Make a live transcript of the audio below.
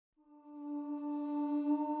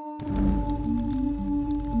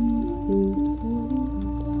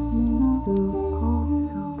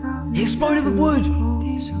He exploded with wood!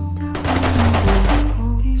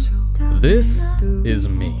 This is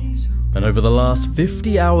me, and over the last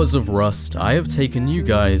 50 hours of Rust, I have taken you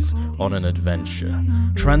guys on an adventure,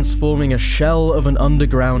 transforming a shell of an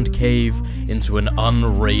underground cave into an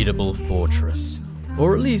unraidable fortress.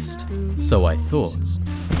 Or at least, so I thought.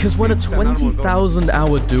 Because when a 20,000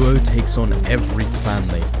 hour duo takes on every clan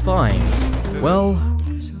they find, well,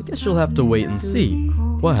 I guess you'll have to wait and see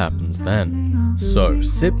what happens then. So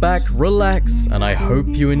sit back, relax, and I hope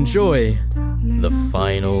you enjoy the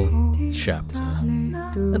final chapter.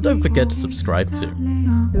 And don't forget to subscribe too.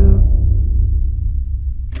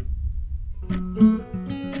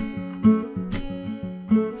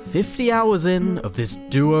 "50 hours in of this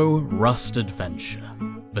duo Rust adventure.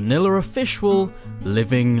 Vanilla official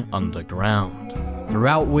living underground,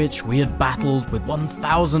 throughout which we had battled with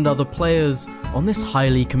 1,000 other players on this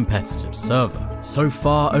highly competitive server, so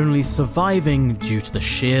far only surviving due to the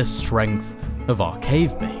sheer strength of our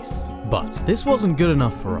cave base. But this wasn't good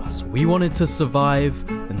enough for us. We wanted to survive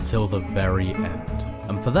until the very end,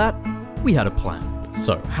 and for that, we had a plan.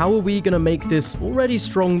 So how are we gonna make this already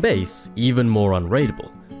strong base even more unraidable?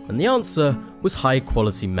 And the answer was high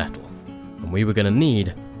quality metal, and we were gonna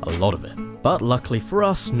need a lot of it. But luckily for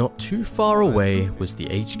us, not too far away was the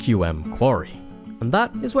HQM quarry, and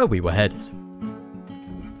that is where we were headed.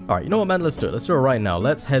 Alright, you know what, man, let's do it. Let's do it right now.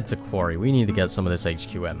 Let's head to quarry. We need to get some of this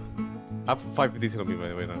HQM. I have 5 diesel on me, by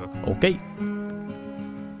the way, no. Okay.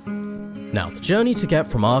 Now, the journey to get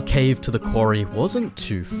from our cave to the quarry wasn't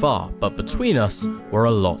too far, but between us were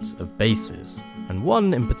a lot of bases, and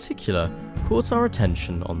one in particular caught our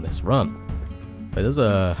attention on this run. Wait, there's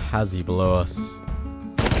a Hazzy below us.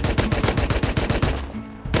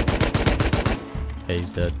 Okay, he's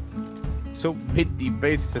dead. So many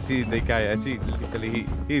bases. I see the guy. I see literally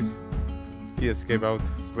he escaped out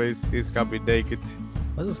of space. He's coming naked.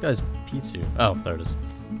 Where's this guy's P2? Oh, there it is.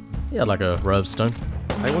 He had like a Revstone.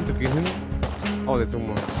 I want to kill him. Oh, there's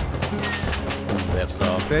someone. We have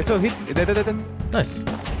some. There's a hit. Dead. Nice.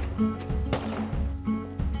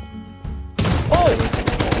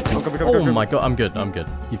 Oh my god, I'm good.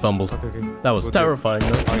 He fumbled. Okay. That was terrifying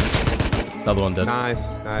though. Another one dead.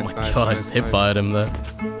 Nice. Oh my god, I just hip-fired him there.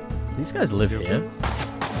 So these guys live here.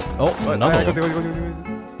 Oh, another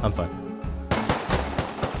one. I'm fine.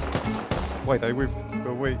 Wait, I whiffed.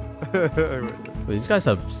 No, wait. Well, these guys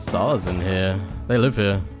have SARS in here. They live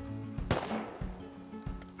here.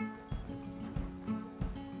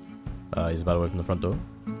 He's about to open the front door.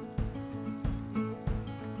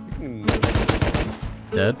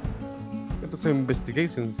 Dead. Got some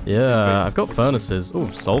investigations. Yeah, I've got furnaces. Oh,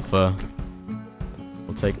 sulfur.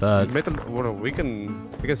 We'll take that. Metal. Well, we can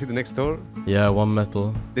see the next door. Yeah, one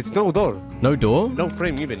metal. There's no door. No door? No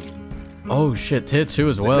frame even. Oh shit, tier 2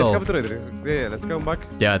 as well. Let's come to it. Yeah, let's come back.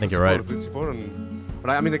 Yeah, I think you're right. But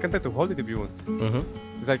I mean, I can try to hold it if you want.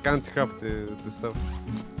 Because I can't craft the stuff.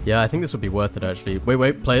 Yeah, I think this would be worth it actually.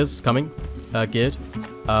 Wait, players coming. Geared.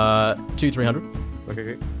 2-300.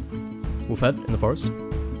 Okay. Wolf head in the forest.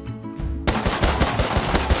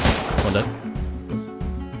 One dead. Yes.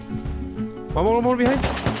 One more behind.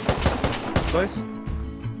 Nice.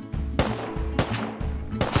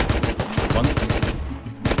 Once.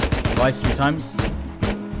 Twice, 3 times.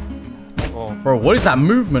 Oh. Bro, what is that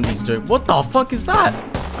movement he's doing? What the fuck is that?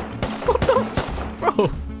 What the bro?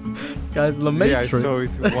 This guy's the Matrix. Yeah, I saw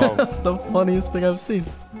it. Wow. That's the funniest thing I've seen.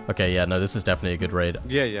 Okay, yeah, no, this is definitely a good raid.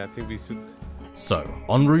 Yeah, I think we should. So,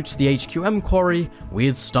 en route to the HQM quarry, we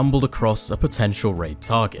had stumbled across a potential raid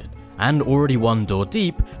target. And already one door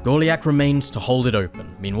deep, Gorliak remained to hold it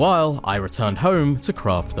open. Meanwhile, I returned home to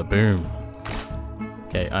craft the boom.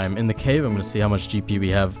 Okay, I'm in the cave. I'm gonna see how much GP we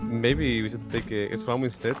have. Maybe we should take a spam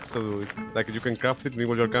instead, so like you can craft it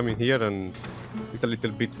while you're coming here, and it's a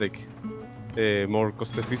little bit like more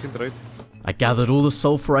cost efficient, right? I gathered all the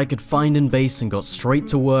sulfur I could find in base and got straight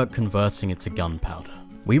to work converting it to gunpowder.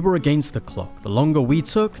 We were against the clock. The longer we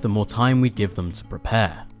took, the more time we'd give them to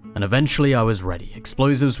prepare. And eventually I was ready.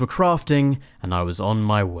 Explosives were crafting, and I was on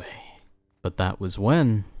my way. But that was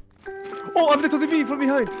when... Oh, I'm dead to the bee from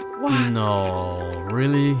behind! What? No,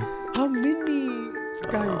 really? How many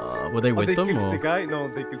guys? Were they with them? They killed or? the guy? No,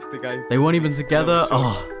 they killed the guy. They weren't even together?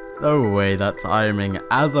 No, sure. Oh, no way, that timing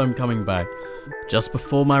as I'm coming back. Just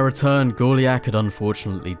before my return, Gorliak had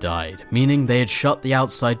unfortunately died, meaning they had shut the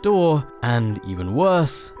outside door, and even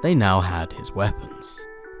worse, they now had his weapons.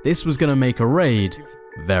 This was gonna make a raid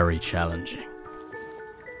very challenging.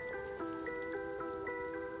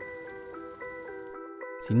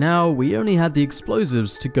 See, now we only had the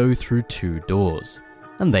explosives to go through 2 doors,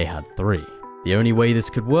 and they had 3. The only way this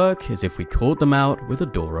could work is if we caught them out with a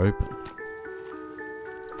door open.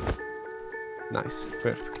 Nice,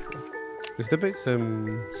 perfect. Is the base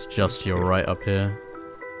It's just your right up here.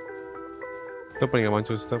 opening a bunch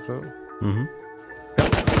of stuff now? Mm-hmm.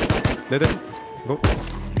 Let it go.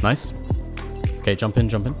 Nice. Okay, jump in,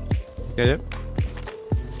 jump in. Yeah.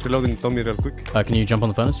 Reloading Tommy real quick. Can you jump on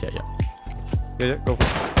the furnace? Yeah. Yeah, go.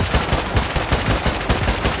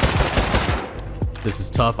 This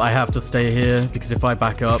is tough. I have to stay here because if I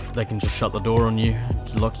back up, they can just shut the door on you,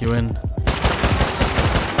 lock you in.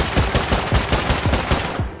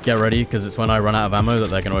 Get ready, because it's when I run out of ammo that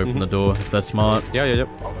they're going to open the door if they're smart. Yeah.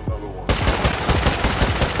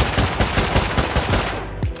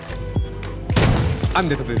 I'm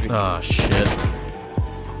dead to the thing. Ah, shit.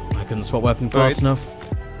 I couldn't swap weapon fast enough.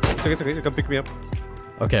 It's okay. You can pick me up.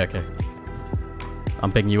 Okay.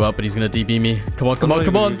 I'm picking you up, but he's going to DB me. Come on.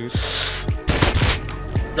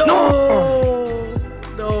 No!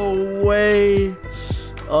 No way.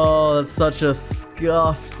 Oh, that's such a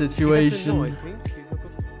scuffed situation.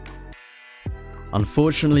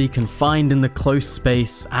 Unfortunately, confined in the close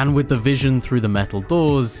space and with the vision through the metal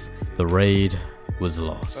doors, the raid was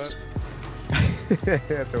lost.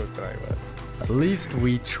 That's how we try, man. At least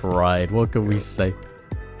we tried, what can we say?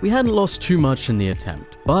 We hadn't lost too much in the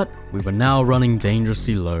attempt, but we were now running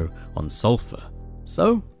dangerously low on sulfur.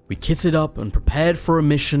 So, we kitted up and prepared for a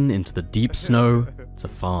mission into the deep snow to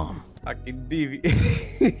farm. Fucking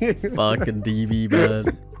DV. Fucking DV,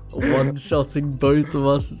 man. One-shotting both of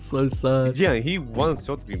us, it's so sad. Yeah, he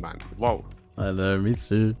one-shot me, man. Wow. I know, me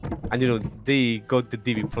too. And you know, they got the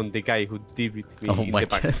DV from the guy who DV'd me Oh in my the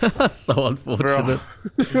back. god, that's so unfortunate.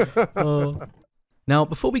 Oh. Now,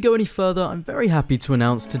 before we go any further, I'm very happy to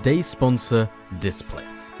announce today's sponsor,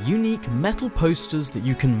 Displates. Unique metal posters that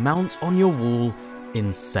you can mount on your wall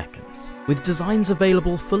in seconds, with designs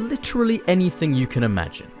available for literally anything you can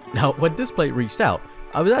imagine. Now, when Displate reached out,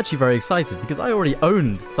 I was actually very excited because I already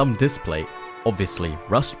owned some Displate, obviously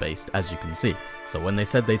Rust-based, as you can see. So when they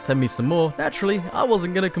said they'd send me some more, naturally, I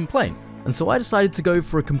wasn't going to complain. And so I decided to go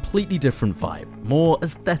for a completely different vibe, more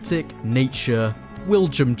aesthetic, nature,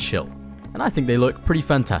 WILLJUM chill. And I think they look pretty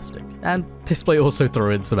fantastic. And Displate also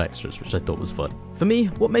threw in some extras, which I thought was fun. For me,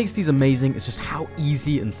 what makes these amazing is just how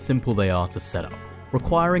easy and simple they are to set up,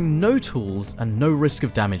 requiring no tools and no risk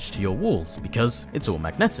of damage to your walls because it's all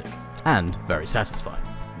magnetic, and very satisfying.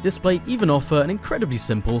 Displate even offer an incredibly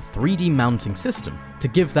simple 3D mounting system to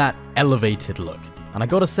give that elevated look, and I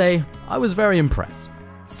gotta say, I was very impressed.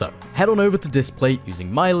 So, head on over to Displate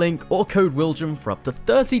using my link or code WILLJUM for up to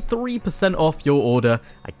 33% off your order.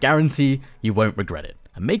 I guarantee you won't regret it,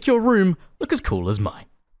 and make your room look as cool as mine.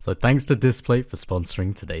 So thanks to Displate for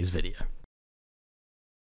sponsoring today's video.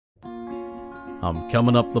 I'm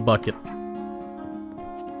coming up the bucket.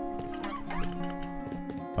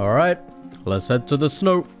 Alright, let's head to the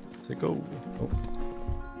snow. Let's go.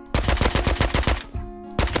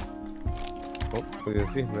 Oh, what do you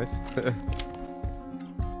see? Nice.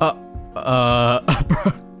 Bro,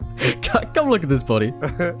 come look at this body.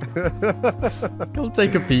 Come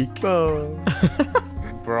take a peek. Oh.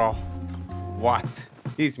 Bro, what?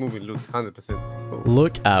 He's moving loot, 100%. Oh.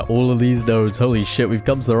 Look at all of these nodes. Holy shit, we've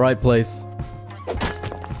come to the right place.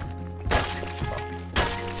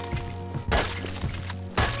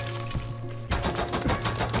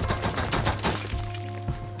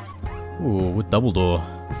 Ooh, with double door.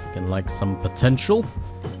 Looking like some potential.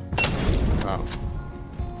 Wow.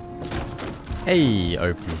 Hey,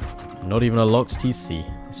 open. Not even a locked TC.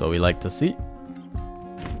 That's what we like to see.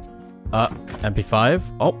 MP5.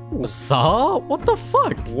 Oh, Sar? What the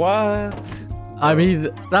fuck? What? I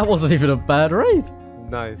mean, that wasn't even a bad raid.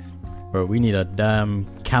 Nice. Bro, we need a damn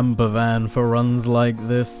camper van for runs like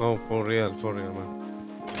this. Oh, for real, man.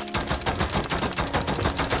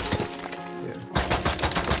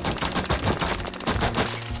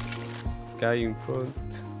 Guy in front.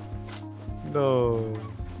 No.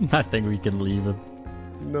 I think we can leave him.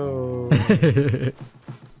 No.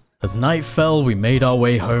 As night fell, we made our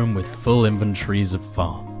way home with full inventories of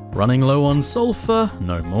farm. Running low on sulfur,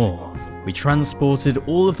 no more. We transported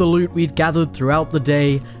all of the loot we'd gathered throughout the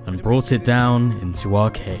day and brought it down into our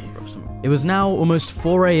cave. It was now almost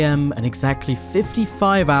 4 AM and exactly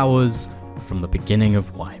 55 hours from the beginning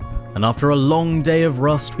of wipe. And after a long day of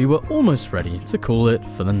rust, we were almost ready to call it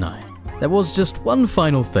for the night. There was just one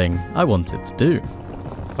final thing I wanted to do.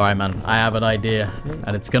 Alright man, I have an idea,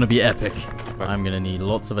 and it's gonna be epic. I'm gonna need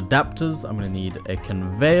lots of adapters, I'm gonna need a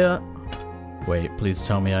conveyor. Wait, please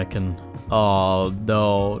tell me I can... Oh,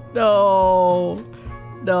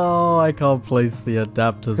 no, I can't place the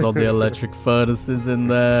adapters on the electric furnaces in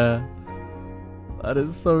there. That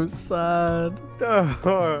is so sad.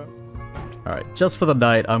 Alright, just for the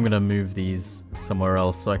night, I'm gonna move these somewhere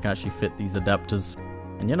else so I can actually fit these adapters.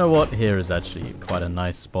 And you know what? Here is actually quite a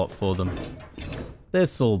nice spot for them.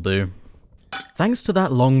 This'll do. Thanks to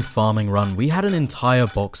that long farming run, we had an entire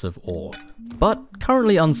box of ore, but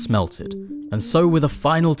currently unsmelted. And so with a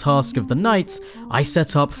final task of the night, I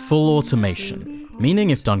set up full automation,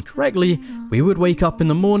 meaning if done correctly, we would wake up in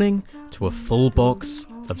the morning to a full box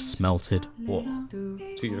of smelted ore.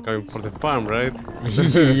 So you're going for the farm, right?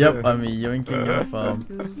 Yep, I'm yoinking your farm.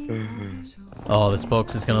 Oh, this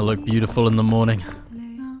box is gonna look beautiful in the morning.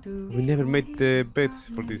 We never made the beds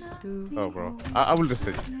for this. Oh, bro. I will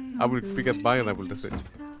research it. I will pick up by and I will research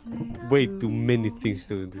it. Way too many things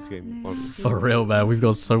to do in this game. Honestly. For real, man. We've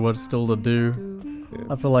got so much still to do.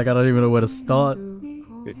 Yeah. I feel like I don't even know where to start.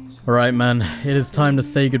 Yeah. Alright, man. It is time to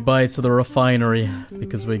say goodbye to the refinery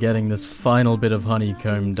because we're getting this final bit of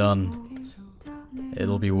honeycomb done.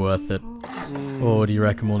 It'll be worth it. What do you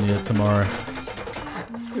reckon we'll need it tomorrow?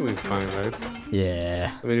 It'll be fine, right?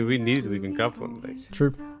 Yeah. I mean, if we need it, we can craft one. Like.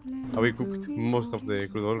 True. Have we cooked most of the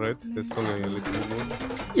crude oil, right? There's only a little bit more.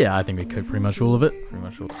 Yeah, I think we cooked pretty much all of it. Pretty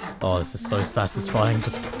much all. Oh, this is so satisfying,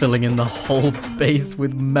 just filling in the whole base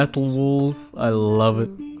with metal walls. I love it.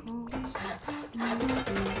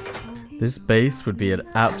 This base would be an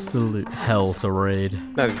absolute hell to raid.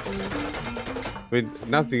 That's... I mean,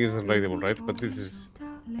 nothing is unraidable, right? But this is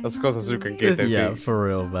as close as you can get, I yeah, think. for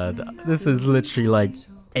real, man. This is literally like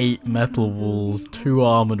 8 metal walls, 2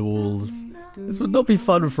 armored walls. This would not be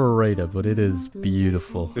fun for a raider, but it is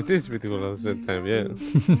beautiful. It is beautiful at the same time, yeah.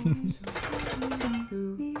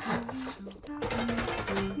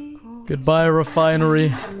 Goodbye,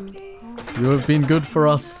 refinery. You have been good for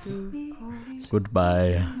us.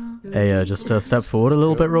 Goodbye. Hey, just step forward a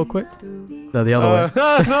little bit real quick. No, the other way.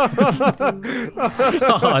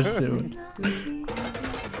 Oh, shit.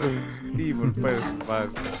 Evil person,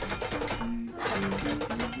 man.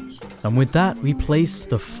 And with that, we placed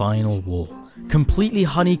the final wall, completely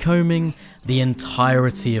honeycombing the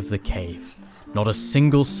entirety of the cave. Not a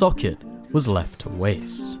single socket was left to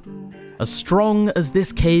waste. As strong as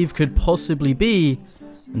this cave could possibly be,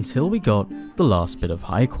 until we got the last bit of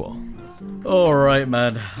high qual. Alright,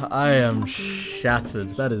 man, I am shattered.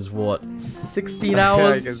 That is what, 16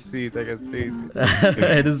 hours? I can see it, I can see it.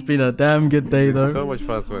 It has been a damn good day, though. So much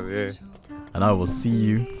fun, man, yeah. And I will see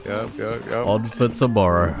you Yep. on for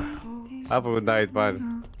tomorrow. Have a good night,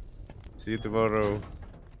 man. See you tomorrow.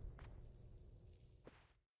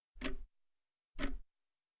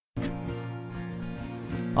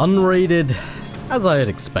 Unraided, as I had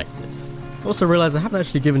expected. I also realized I haven't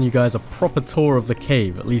actually given you guys a proper tour of the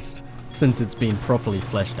cave, at least since it's been properly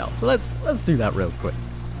fleshed out. So let's do that real quick.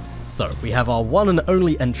 So we have our one and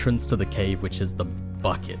only entrance to the cave, which is the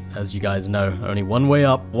bucket. As you guys know, only one way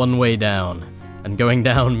up, one way down. And going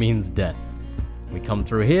down means death. We come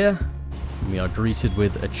through here. We are greeted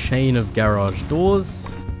with a chain of garage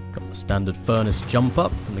doors. Got the standard furnace jump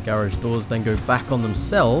up, and the garage doors then go back on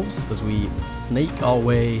themselves as we snake our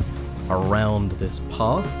way around this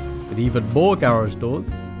path with even more garage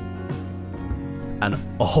doors. And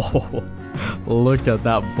oh, look at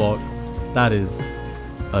that box. That is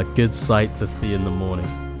a good sight to see in the morning.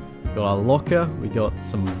 Got our locker, we got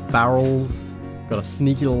some barrels, got a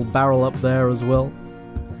sneaky little barrel up there as well.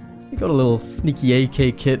 We got a little sneaky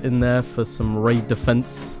AK kit in there for some raid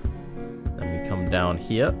defense. Then we come down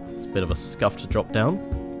here. It's a bit of a scuff to drop down.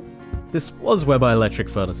 This was where my electric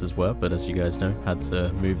furnaces were, but as you guys know, had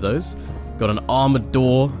to move those. Got an armored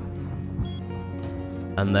door.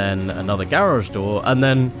 And then another garage door. And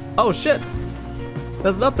then, oh shit!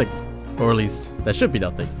 There's nothing. Or at least, there should be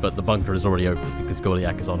nothing, but the bunker is already open because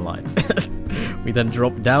Goliath is online. We then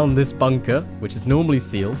drop down this bunker, which is normally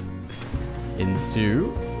sealed,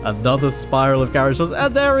 into another spiral of garage doors.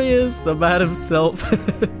 And there he is, the man himself.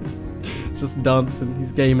 Just dancing,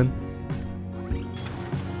 he's gaming.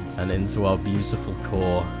 And into our beautiful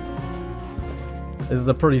core. This is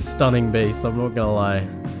a pretty stunning base, I'm not gonna lie.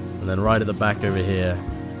 And then right at the back over here,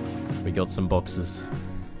 we got some boxes.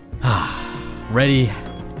 Ready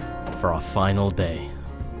for our final day.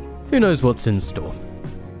 Who knows what's in store?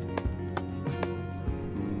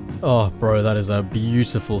 Oh, bro, that is a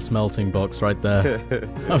beautiful smelting box right there.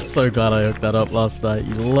 I'm so glad I hooked that up last night.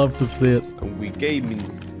 You'd love to see it. And we gaming.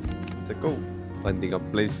 Let's go. Finding a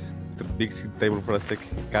place to big table for a sec.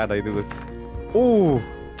 God, I do it. Oh!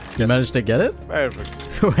 You managed to get it?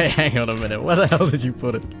 Perfect. Wait, hang on a minute. Where the hell did you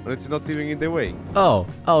put it? But it's not even in the way. Oh,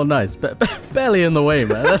 nice. Barely in the way,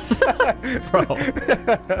 man. That's... Bro.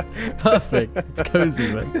 Perfect. It's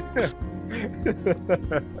cozy, man.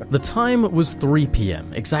 The time was 3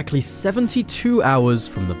 PM, exactly 72 hours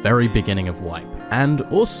from the very beginning of Wipe, and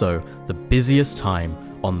also the busiest time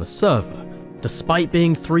on the server. Despite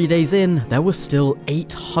being 3 days in, there were still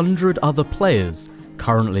 800 other players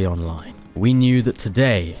currently online. We knew that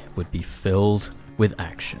today would be filled with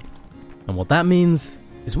action. And what that means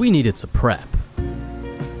is we needed to prep.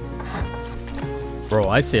 Bro,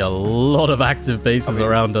 I see a lot of active bases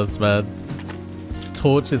around us, man.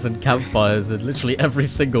 Torches and campfires in literally every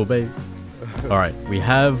single base. Alright, we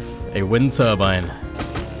have a wind turbine.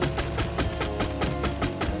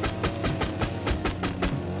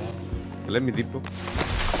 Let me depot.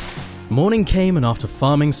 Morning came, and after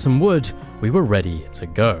farming some wood, we were ready to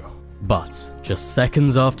go. But just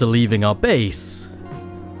seconds after leaving our base,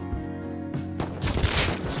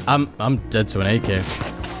 I'm dead to an AK.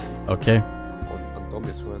 Okay. On Tom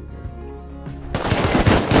as well.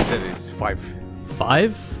 There is 5.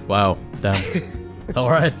 5? Wow, damn.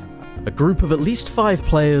 Alright. A group of at least 5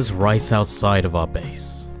 players right outside of our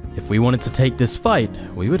base. If we wanted to take this fight,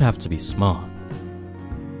 we would have to be smart.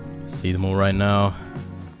 See them all right now.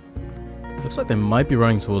 Looks like they might be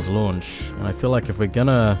running towards launch, and I feel like if we're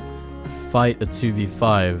gonna fight a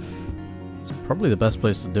 2v5, it's probably the best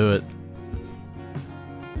place to do it.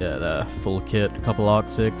 Yeah, there. Full kit, a couple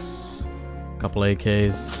Arctics, a couple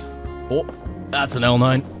AKs. Oh, that's an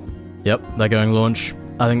L9. Yep, they're going launch.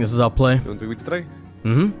 I think this is our play. You want to try?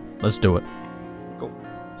 Mm-hmm. Let's do it. Go.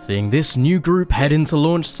 Seeing this new group head into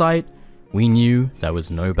launch site, we knew there was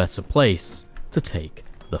no better place to take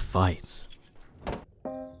the fight.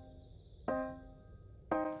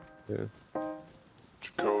 Yeah.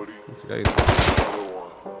 Cody. This guy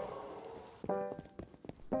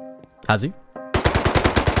Has he?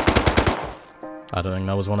 I don't think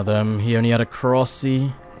that was one of them. He only had a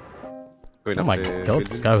crossy. going Oh up my the god, building.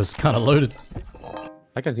 this guy was kind of loaded.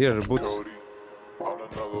 I can hear boots. Cody. On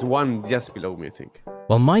another There's one just below me, I think.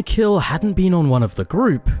 While my kill hadn't been on one of the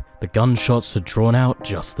group, the gunshots had drawn out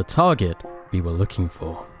just the target we were looking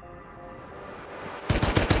for.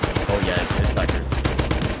 Oh yeah, it's that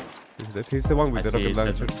group. He's the one with I the see.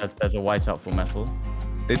 rocket launcher. There's a whiteout for metal.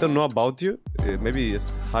 They don't know about you. Maybe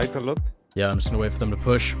it's hide a lot. Yeah, I'm just gonna wait for them to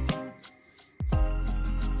push.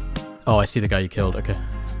 Oh, I see the guy you killed. Okay.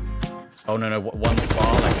 Oh no, one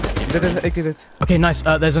spar like 50 Dead, degrees. AK dead. Okay, nice.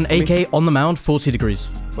 There's an AK on the mound, 40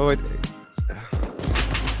 degrees. Oh wait.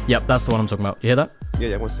 Yep, that's the one I'm talking about. You hear that?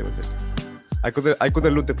 Yeah, one sec. I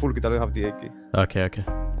couldn't loot the full kit. I don't have the AK. Okay, okay.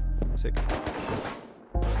 One sec.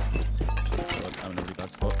 I'm in a really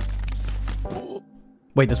bad spot.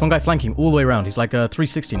 Wait, there's one guy flanking all the way around. He's like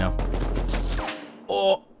 360 now.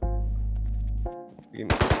 Oh,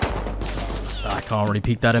 Begin. I can't really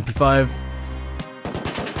peek that MP5.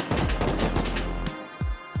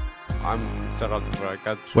 I'm surrounded for a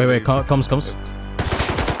cat. Wait, comms.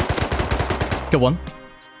 Good one.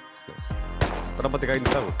 Yes. What about the guy in the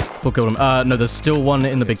tower? Full killed him. No, there's still one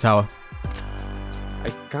in the big tower. I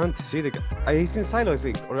can't see the guy. He's in silo, I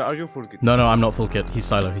think. Or are you full kit? No, I'm not full kit. He's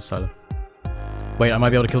silo. Wait, I might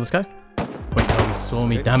be able to kill this guy. Wait, no, he saw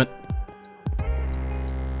me. Okay. Damn it.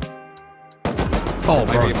 Oh,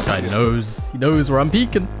 bro, this guy knows. He knows where I'm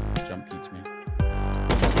peeking. Jump peeked me.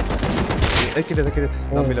 AK dead.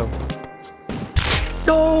 Down below.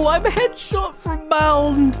 No, I'm headshot from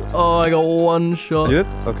mound. Oh, I got one shot. You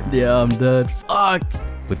dead? Okay. Yeah, I'm dead. Fuck.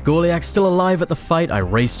 With Gorliak still alive at the fight, I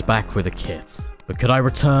raced back with a kit. But could I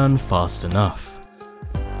return fast enough?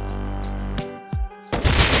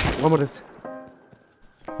 One more dead.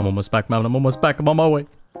 I'm almost back, man. I'm almost back. I'm on my way.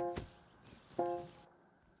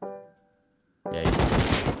 Yeah,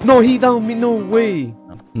 No, he down me. No way.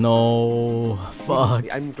 No. Fuck.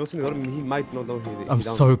 I'm closing the door. He might not know he I'm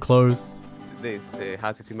down. so close. There's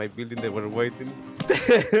houses in my building. They were waiting.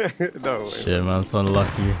 No way. Shit, man. So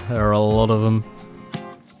unlucky. There are a lot of them.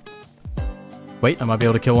 Wait, I might be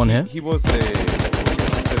able to kill one here. He was.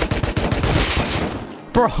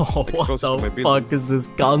 Bro, what closer to my the building. fuck is this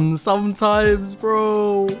gun sometimes,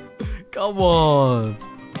 bro? Come on.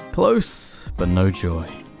 Close, but no joy.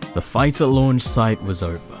 The fight at launch site was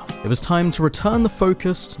over. It was time to return the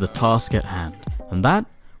focus to the task at hand, and that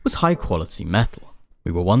was high quality metal.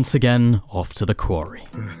 We were once again off to the quarry.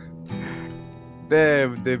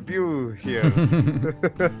 Damn, the view here.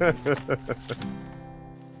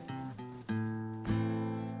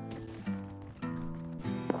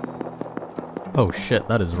 Oh shit,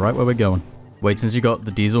 that is right where we're going. Wait, since you got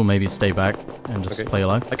the diesel, maybe stay back and just Okay. play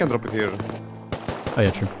alive. I can drop it here. Oh yeah,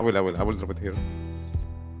 true. I will drop it here.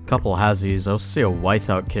 Couple Hazzies. I'll see a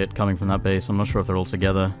whiteout kit coming from that base. I'm not sure if they're all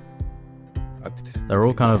together. They're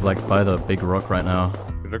all kind of like by the big rock right now.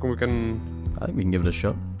 You reckon we can... I think we can give it a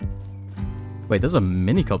shot. Wait, there's a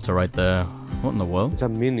minicopter right there. What in the world? It's a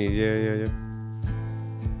mini, yeah.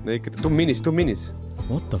 Naked. 2 minis.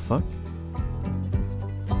 What the fuck?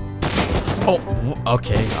 Oh,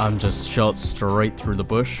 okay. I'm just shot straight through the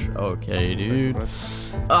bush. Okay, dude.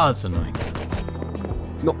 Ah, it's annoying.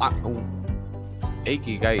 No,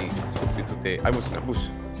 AK guy shoot me through the... I was in a bush.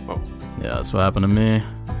 Oh. Yeah, that's what happened to me.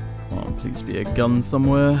 Come on, please be a gun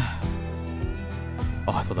somewhere.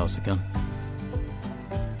 Oh, I thought that was a gun.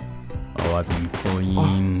 Oh, I've been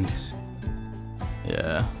cleaned.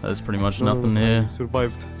 Yeah, there's pretty much nothing here.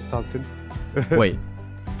 Survived something. Wait,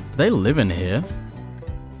 do they live in here?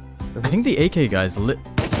 I think the AK guys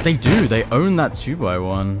they do. They own that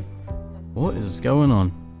 2x1. What is going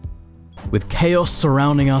on? With chaos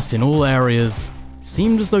surrounding us in all areas, it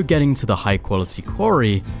seemed as though getting to the high-quality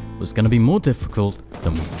quarry was going to be more difficult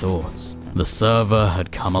than we thought. The server had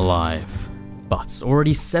come alive. But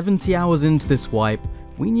already 70 hours into this wipe,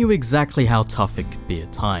 we knew exactly how tough it could be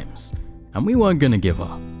at times. And we weren't going to give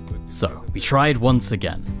up. So, we tried once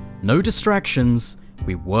again. No distractions,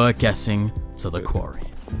 we were getting to the quarry.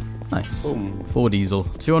 Nice. 4 diesel.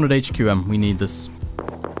 200 HQM, we need this.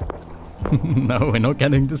 No, we're not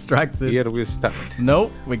getting distracted. Here we start.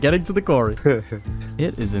 Nope, we're getting to the quarry.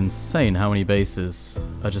 It is insane how many bases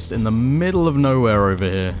are just in the middle of nowhere over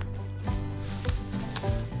here.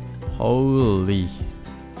 Holy.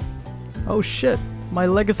 Oh shit, my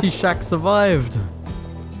legacy shack survived.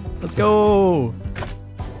 Let's go.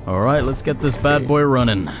 Alright, let's get this bad boy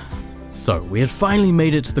running. So, we had finally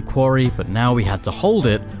made it to the quarry, but now we had to hold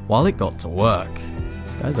it while it got to work.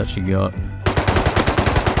 This guy's actually got...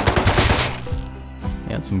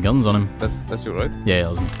 He had some guns on him. That's you, right? Yeah, that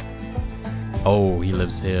was me. Oh, he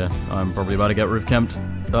lives here. I'm probably about to get roof camped.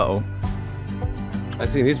 Uh-oh. I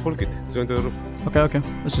see his full kit. He's going to the roof. Okay.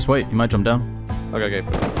 Let's just wait. He might jump down. Okay.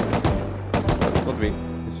 Not me.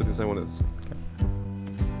 He's shooting someone else. Okay.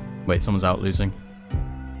 Wait, someone's out losing.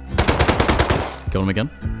 Kill him again.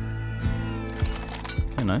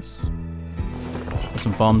 Okay, nice. Got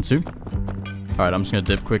some farm too. Alright, I'm just gonna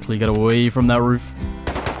dip quickly, get away from that roof.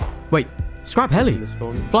 Wait, scrap heli!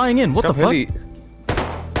 Flying in, what the fuck?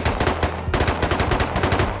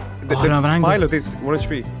 The I don't have an angle. pilot is 1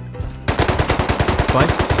 HP.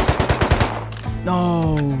 Twice.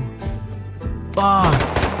 No. Fuck.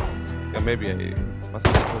 Yeah, maybe I must I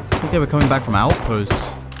think they were coming back from outpost.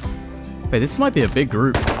 Wait, this might be a big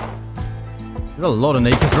group. There's a lot of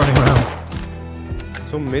nakeds running around.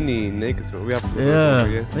 So many nakeds. We have to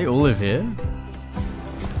yeah, they all live here.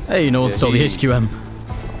 Hey, you know what's still the HQM.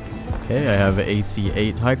 Okay, I have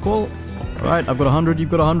AC8 high qual. Alright, I've got 100, you've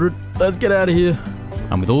got 100. Let's get out of here.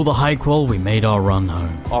 And with all the high qual, we made our run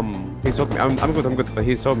home. He shot me. I'm good, but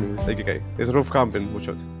he saw me. Okay. There's a roof camping, one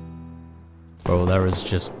shot. Bro, there is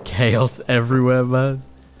just chaos everywhere, man.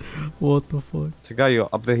 What the fuck? It's a guy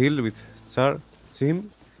up the hill with Char. See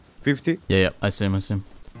him? 50? Yeah, I see him.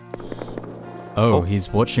 Oh, he's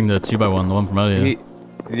watching the 2x1, the one from earlier.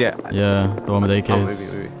 Yeah, the one with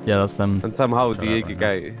AKs. Maybe. Yeah, that's them. And somehow the AK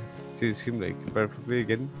guy sees him like perfectly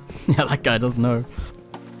again. Yeah, that guy does know.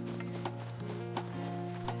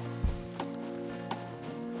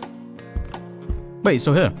 Wait, he's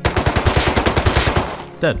still here.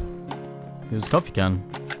 Dead. He was a coffee can.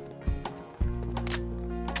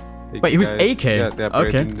 AK Wait, he was guys, AK? Yeah, they are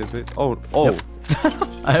okay. Oh. Yep.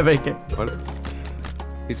 I have AK. Well,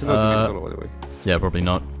 he's not solo, by the way. Yeah, probably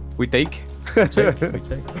not. We take. We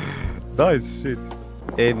take. Nice shit.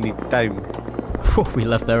 Anytime. We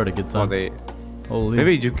left there at a good time. Holy.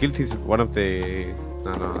 Maybe you killed one of the...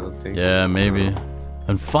 No, I don't think. Yeah, maybe.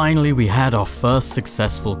 And finally, we had our first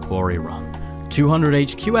successful quarry run. 200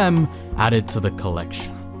 HQM added to the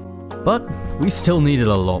collection. But we still needed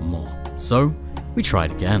a lot more. So, we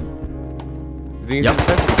tried again. You think Yep.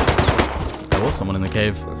 There was someone in the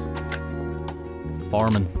cave.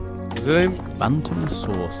 Farman. What's the name? Phantom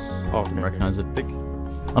Source. Oh, Didn't okay. recognize it.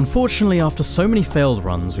 Unfortunately, after so many failed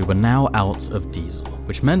runs, we were now out of diesel,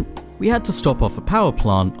 which meant we had to stop off a power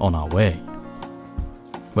plant on our way.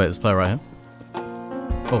 Wait, there's a player right here.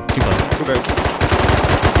 Oh, 2 players. 2 guys.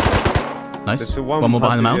 Nice. There's One more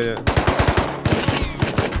behind the mound. Yeah.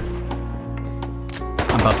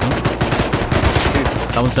 I'm past him.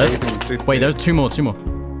 That one's dead. Wait, there's 2 more.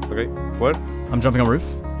 Okay, where? I'm jumping on roof.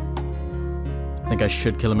 I think I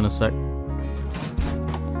should kill him in a sec.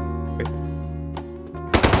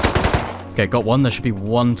 Okay, got one. There should be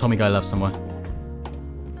one Tommy guy left somewhere.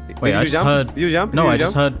 Wait, I just heard... Did you jump? No, I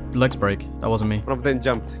just heard legs break. That wasn't me. One of them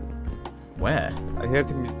jumped. Where? I heard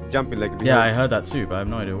him jumping like behind. Yeah, I heard that too, but I have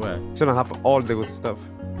no idea where. He's gonna have all the good stuff.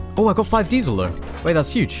 Oh, I got 5 diesel though. Wait,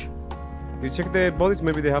 that's huge. You check the bodies,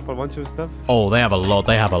 maybe they have a bunch of stuff. Oh, they have a lot.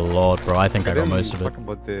 They have a lot, bro. I think I got Then most of it. talk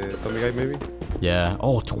about the Tommy guy, maybe. Yeah.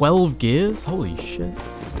 Oh, 12 gears? Holy shit.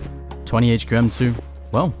 20 HQM too.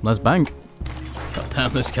 Well, let's bank. God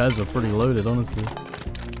damn, these guys were pretty loaded, honestly.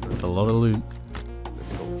 That's a lot of loot.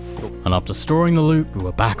 Let's go. And after storing the loot, we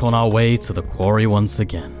were back on our way to the quarry once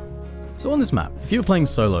again. So on this map, if you were playing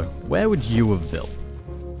solo, where would you have built?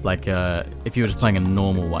 Like, if you were just playing a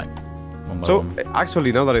normal wipe. One by So one.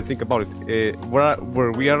 actually, now that I think about it,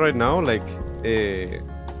 where we are right now, like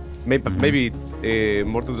maybe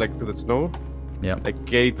more to like to the snow, Yeah. like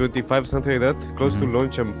K25, something like that, close to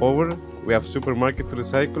launch and power. We have supermarket to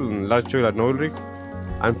recycle and large oil and oil rig.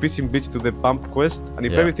 And fishing beach to the pump quest. And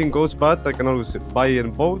if Yeah. everything goes bad, I can always buy a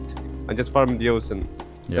boat and just farm in the ocean.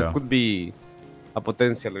 Yeah. That could be a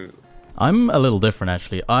potential. I'm a little different,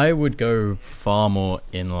 actually. I would go far more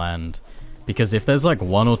inland. Because if there's like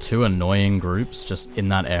one or two annoying groups just in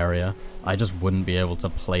that area, I just wouldn't be able to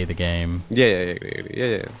play the game.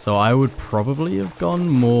 Yeah. So I would probably have gone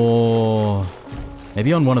more...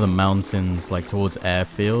 Maybe on one of the mountains, like towards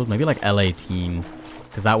airfield. Maybe like L18.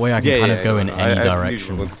 Because that way I can kind of go in any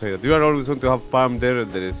direction. I want to say that. You are always want to have farm there.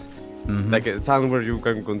 There is like a somewhere you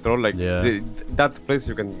can control. Like that place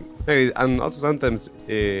you can play. And also sometimes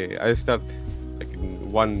I start like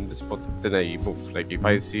in one spot, then I move. Like if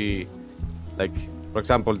I see, like for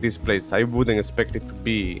example, this place, I wouldn't expect it to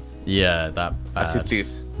be that bad. as it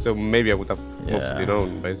is. So maybe I would have moved, you know,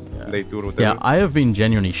 by day 2 or whatever. Yeah, I have been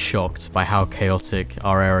genuinely shocked by how chaotic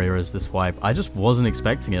our area is this wipe. I just wasn't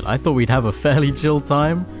expecting it. I thought we'd have a fairly chill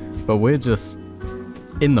time, but we're just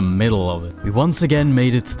in the middle of it. We once again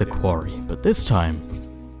made it to the quarry, but this time,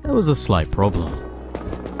 there was a slight problem.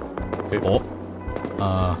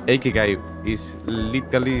 Okay. AK guy is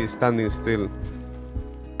literally standing still.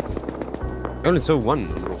 I only saw one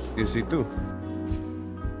on the roof. You see two?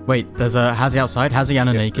 Wait, there's a Hazzy outside. Hazzy and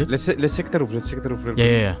a naked. Let's check the roof. Let's check the roof.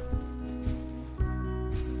 Yeah.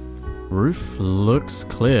 Roof looks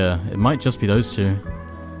clear. It might just be those two.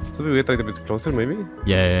 So we wait a little bit closer, maybe?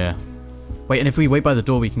 Yeah. Wait, and if we wait by the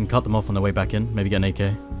door, we can cut them off on their way back in. Maybe get an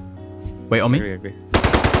AK. Wait, on me? Okay.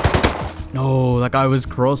 No, that guy was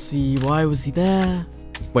crossy. Why was he there?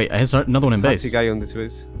 Wait, here's another one in base. I see a guy on this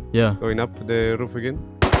base. Yeah. Going up the roof again.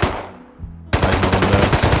 There's another one there.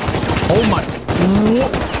 Oh my...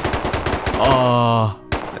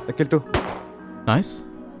 I killed two. Nice.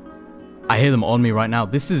 I hear them on me right now.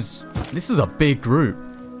 This is a big group.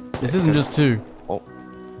 This isn't just two. Oh.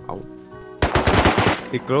 Ow.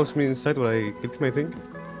 He closed me inside where I killed him, I think.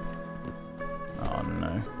 Oh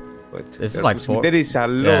no. But This is like four. There is a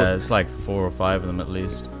lot. Yeah, it's like 4 or 5 of them at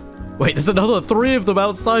least. Wait, there's another 3 of them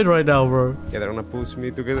outside right now, bro. Yeah, they're gonna push me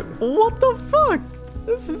together. What the fuck?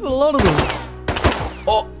 This is a lot of them.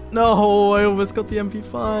 Oh, no, I almost got the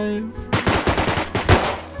MP5.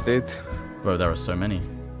 Dead. Bro, there are so many.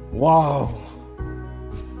 Wow.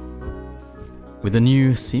 With a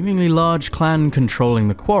new, seemingly large clan controlling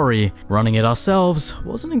the quarry, running it ourselves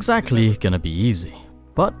wasn't exactly gonna be easy.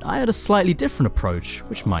 But I had a slightly different approach,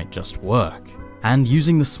 which might just work. And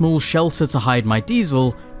using the small shelter to hide my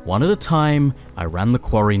diesel, one at a time, I ran the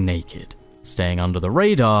quarry naked, staying under the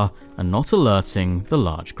radar and not alerting the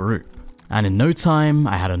large group. And in no time,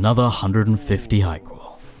 I had another 150 high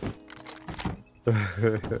qual.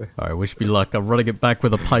 Alright, wish me luck. I'm running it back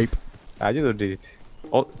with a pipe. You don't did it.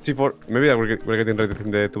 Oh, C4. Maybe we're getting ready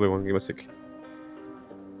in the 2v1. Give me a sec.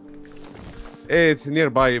 It's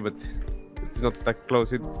nearby, but it's not that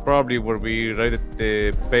close. It's probably where we raided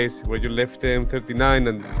the base where you left M39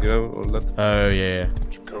 and, you know, all that. Oh, yeah.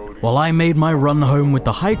 While I made my run home with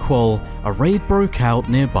the high qual, a raid broke out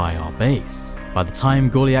nearby our base. By the time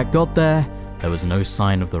Goliath got there was no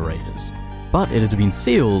sign of the raiders. But it had been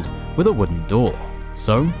sealed with a wooden door.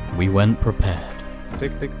 So, we went prepared.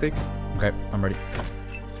 Take. Okay, I'm ready.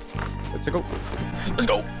 Let's go. Let's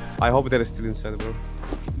go! I hope they're still inside, bro.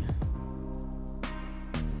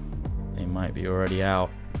 They might be already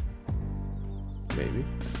out. Maybe.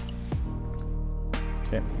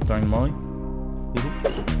 Okay, throwing the molly.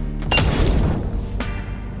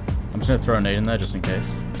 I'm just gonna throw a nade in there just in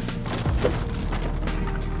case.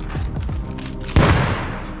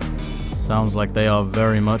 Sounds like they are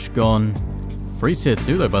very much gone. Free tier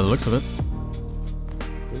 2 though, by the looks of it.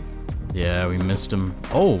 Yeah, we missed them.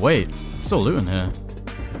 Oh, wait. Still loot in here.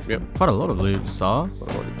 Yep. Quite a lot of loot. SARS?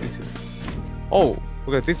 What about the TC? Oh,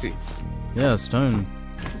 look at TC. Yeah, stone.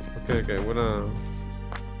 Okay, I'm gonna...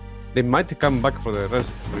 They might come back for the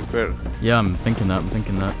rest, to be fair. Yeah, I'm thinking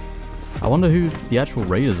that. I wonder who the actual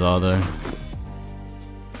raiders are, though.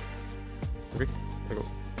 Okay, I go.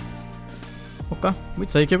 Okay, we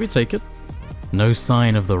take it. No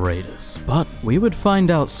sign of the raiders, but we would find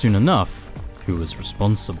out soon enough who was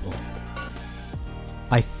responsible.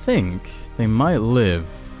 I think they might live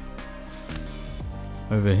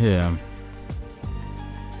over here.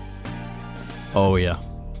 Oh yeah.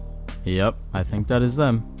 Yep, I think that is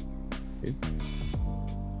them.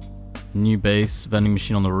 New base, vending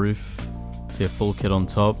machine on the roof. See a full kit on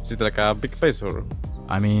top. Is it like a big base or?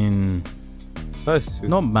 I mean,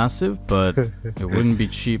 not massive, but it wouldn't be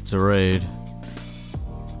cheap to raid.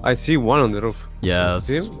 I see one on the roof. Yeah,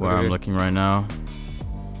 that's where I'm looking right now.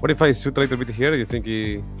 What if I shoot a little bit here? You think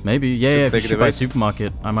he... Maybe, yeah, if you shoot by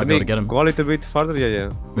supermarket, I might be able to get him. Go a little bit farther,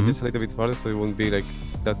 yeah. But just a little bit farther so it won't be like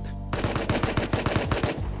that.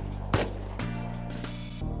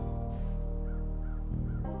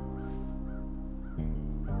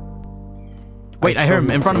 Wait, I hear him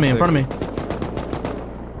in front of me, in front of me.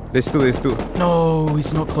 There's two. No,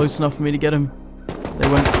 he's not close enough for me to get him. They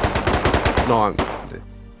went... No, I'm...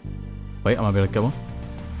 Wait, I might be able to get one.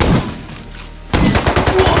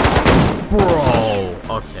 Bro!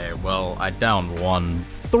 Okay, well, I downed one.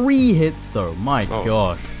 3 hits though, my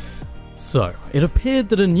gosh. So, it appeared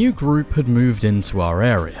that a new group had moved into our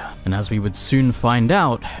area, and as we would soon find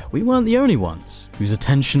out, we weren't the only ones whose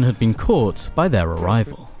attention had been caught by their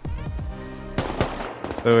arrival.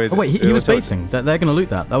 Oh wait, he was baiting. They're gonna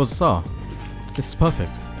loot that. That was a SAR. This is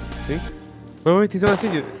perfect. See? Wait, he's gonna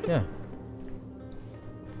see you. Yeah.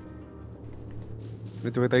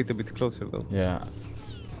 Need to get a little bit closer though. Yeah.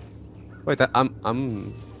 Wait,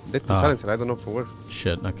 I'm dead to silencer. I don't know for where.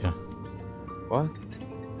 Shit, okay. What?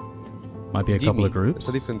 Might be a couple of groups.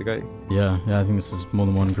 That's a different guy. Yeah, I think this is more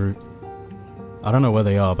than one group. I don't know where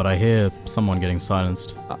they are, but I hear someone getting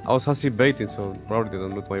silenced. I was actually baiting, so probably they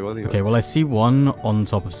don't loot my body. Okay, well I see one on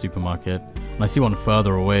top of supermarket, and I see one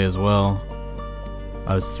further away as well.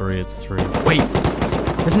 I was 3, it's 3. Wait!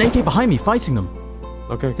 There's an AK behind me fighting them!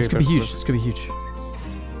 Okay, This could be huge, this could be huge.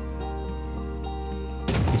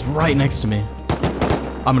 He's right next to me.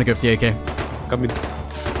 I'm gonna go for the AK. Come in.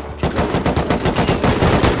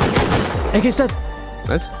 AK's dead!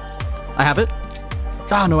 Nice. I have it.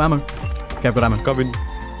 Ah, no ammo. Okay, I've got ammo. Come in.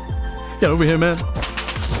 Get over here, man.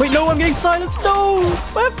 Wait, no, I'm getting silenced. No!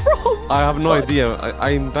 Where from? I have no idea.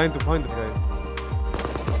 I'm trying to find the guy.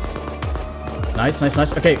 Nice.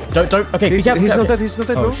 Okay, don't. Okay, he's not dead. He's not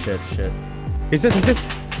dead. Oh, no? shit. He's dead.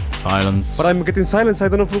 Silence. But I'm getting silence. I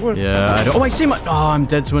don't know for where. Yeah, I don't. Oh, I see him. Oh, I'm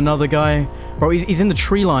dead to another guy. Bro, he's in the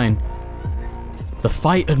tree line. The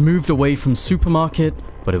fight had moved away from supermarket,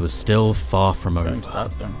 but it was still far from over.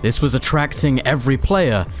 This was attracting every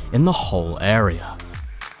player in the whole area.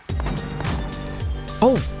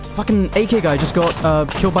 Oh, fucking AK guy just got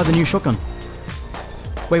killed by the new shotgun.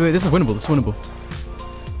 Wait, this is winnable.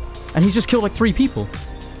 And he's just killed like 3 people.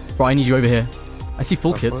 Bro, I need you over here. I see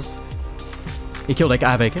full kits. He killed AK.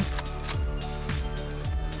 I have AK.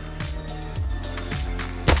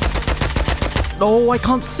 Oh, I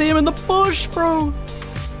can't see him in the bush, bro.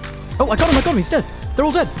 Oh, I got him. He's dead. They're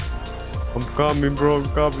all dead. I'm coming, bro. I'm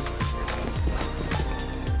coming.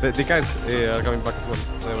 The guys are coming back as well.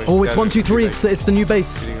 Oh, it's 1, 2, 3. It's the new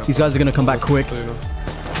base. These guys are gonna come back quick.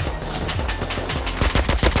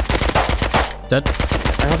 Dead.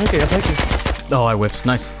 I have AK. Oh, I whiffed.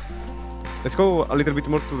 Nice. Let's go a little bit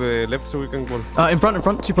more to the left so we can go. In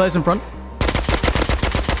front. 2 players in front.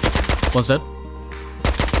 One's dead.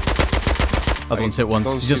 Other one's hit once.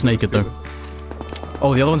 He's just naked though.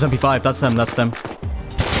 Oh, the other one's MP5. That's them.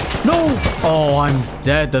 No! Oh, I'm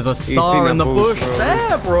dead. There's a SAR in the bush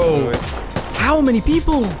there, bro. How many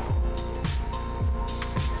people?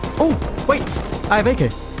 Oh, wait. I have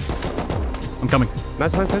AK. I'm coming.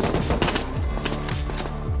 Nice.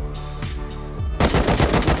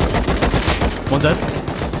 One's dead.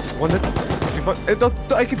 One dead.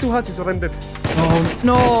 I get 2 houses or I'm dead. Oh,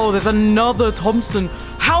 no. There's another Thompson.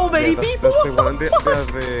 How many people? That's the one. They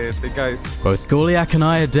are the guys. Both Gorliak and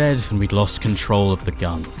I are dead, and we'd lost control of the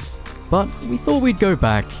guns. But we thought we'd go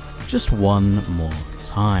back just one more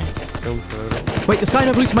time. Wait, this guy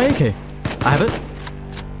never looted my AK. I have it.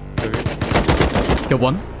 Okay. Kill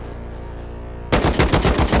 1.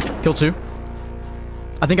 Kill 2.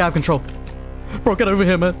 I think I have control. Bro, get over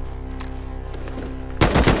here, man.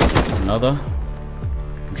 Another.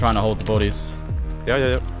 I'm trying to hold the bodies.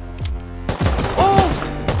 Yeah. Oh!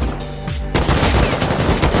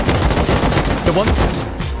 Kill 1.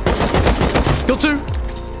 Kill 2.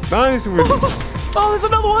 Nice. Oh, there's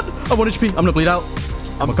another one. I'm 1 HP. I'm gonna bleed out.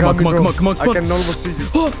 Come on. I can almost see you.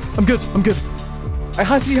 Oh, I'm good.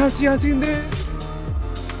 I see in there.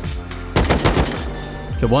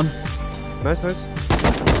 Kill 1. Nice.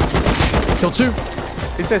 Kill 2.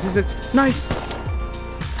 He's dead. Nice.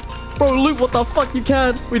 Bro, loot what the fuck you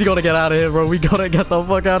can. We gotta get out of here, bro. We gotta get the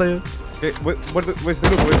fuck out of here. Okay, where's the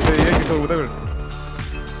loot? Where's the Yankees or whatever?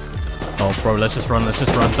 Oh, bro, let's just run. Let's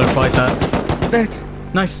just run. Don't fight that. Dead.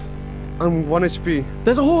 Nice. I'm 1 HP.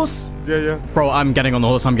 There's a horse. Yeah. Bro, I'm getting on the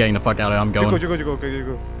horse. I'm getting the fuck out of here. I'm going. You go. Okay, you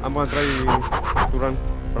go. I'm gonna try to run,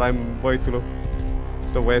 but I'm way too low.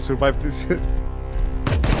 There's no way I survive this.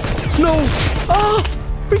 No! Ah!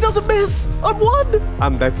 He doesn't miss! I'm one!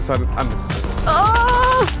 I'm dead to silent. I'm dead to silent.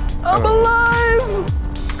 Ah! I'm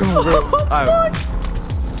alive! Go, bro. Fuck!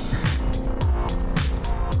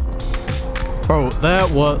 Bro, there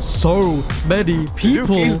were so many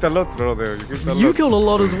people. You killed a lot, bro. There. You killed a lot. You killed a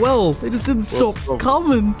lot as well. They just didn't stop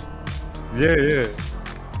coming. Yeah.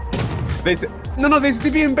 No, there's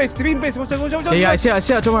DB in base. Watch out. Yeah, I see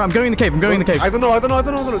it. Don't worry, I'm going in the cave. I don't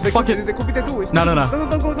know. Fuck it. They could be there too. No.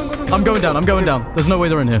 Don't go. I'm going down. There's no way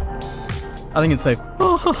they're in here. I think it's safe.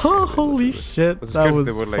 Oh, holy shit. That was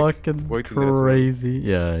fucking crazy.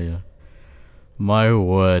 Yeah. My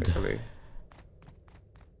word. Actually,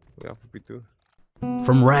 we have to be too.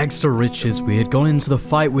 From rags to riches, we had gone into the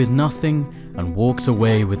fight with nothing and walked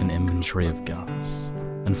away with an inventory of guns.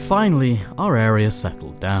 And finally, our area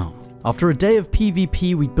settled down. After a day of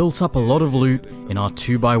PvP, we built up a lot of loot in our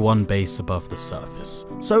 2x1 base above the surface.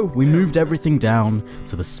 So we moved everything down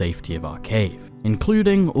to the safety of our cave,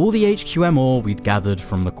 including all the HQM ore we'd gathered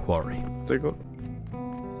from the quarry. Take it.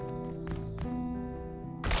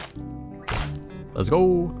 Let's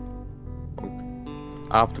go.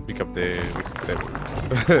 I have to pick up the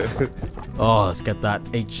Oh, let's get that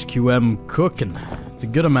HQM cooking. It's a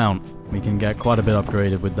good amount. We can get quite a bit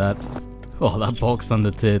upgraded with that. Oh, that box under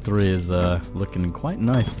tier 3 is looking quite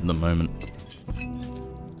nice at the moment.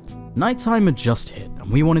 Nighttime had just hit, and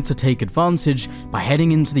we wanted to take advantage by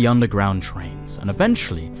heading into the underground trains, and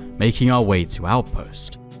eventually making our way to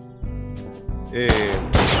Outpost. Yeah.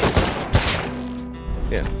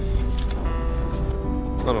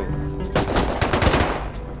 No.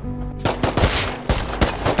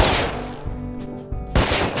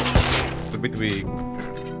 A bit weak.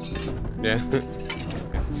 Yeah.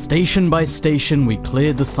 Station by station, we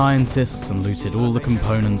cleared the scientists and looted all the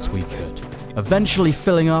components we could, eventually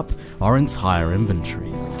filling up our entire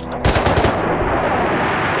inventories.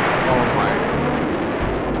 Oh my.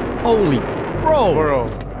 Holy bro!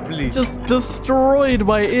 Please. Just destroyed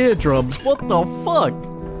my eardrums. What the fuck?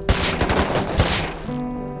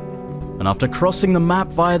 And after crossing the map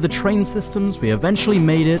via the train systems, we eventually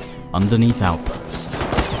made it underneath Outpost.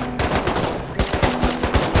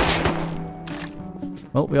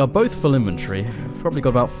 Well, we are both full inventory. Probably got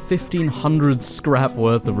about 1,500 scrap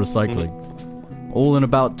worth of recycling. All in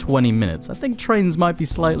about 20 minutes. I think trains might be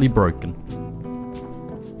slightly broken.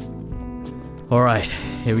 Alright,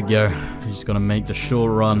 here we go. We're just gonna make the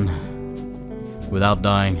short run without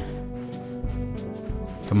dying.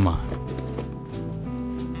 Come on.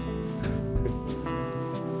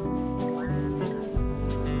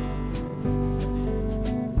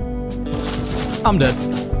 I'm dead.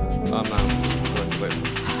 Oh no.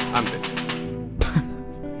 I'm dead.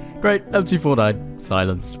 Great, MC4 died.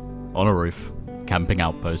 Silenced. On a roof. Camping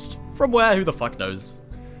outpost. From where? Who the fuck knows?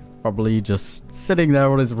 Probably just sitting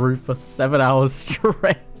there on his roof for 7 hours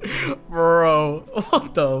straight. Bro,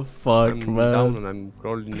 what the fuck, I'm man? down and I'm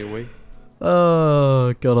crawling away.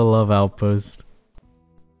 Oh, gotta love Outpost.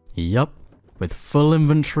 Yup. With full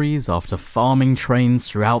inventories after farming trains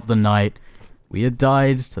throughout the night, we had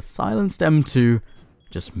died to silenced M2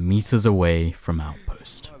 just meters away from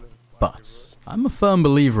Outpost. But I'm a firm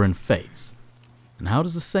believer in fate. And how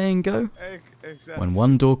does the saying go? Exactly. When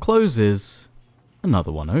one door closes,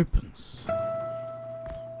 another one opens.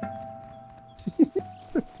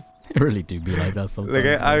 It really do be like that sometimes.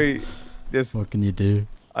 Like I just What can you do?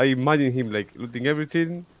 I imagine him like looting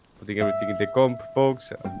everything, putting everything in the comp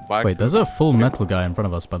box and back. Wait, there's a full metal guy in front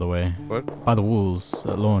of us, by the way. What? By the walls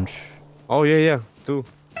at launch. Oh yeah. 2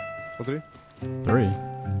 or 3. 3.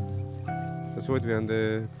 Let's wait behind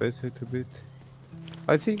the base a little bit.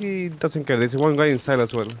 I think he doesn't care. There's one guy inside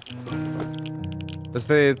as well. That's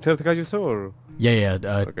the third guy you saw, or? Yeah,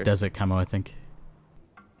 Okay. desert camo, I think.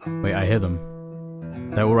 Wait, I hear them.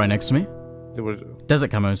 They're all right next to me. They were.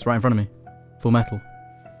 Desert camos, right in front of me. Full metal.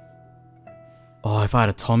 Oh, if I had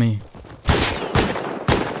a Tommy.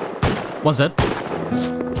 One's dead.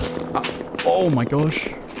 Oh my gosh.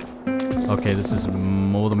 Okay, this is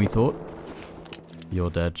more than we thought. You're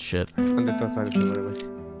dead, shit. On the third side, by the way.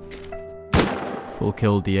 Full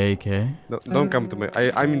kill DAK. No, don't come to me.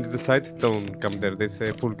 I'm in the side. Don't come there. There's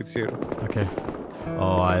a full kits here. Okay.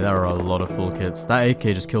 Oh, there are a lot of full kits. That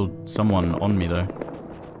AK just killed someone on me, though.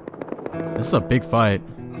 This is a big fight.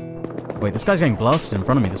 Wait, this guy's getting blasted in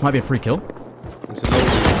front of me. This might be a free kill. I'm slowly.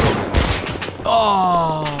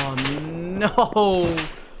 Oh, no.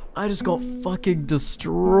 I just got fucking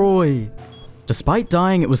destroyed. Despite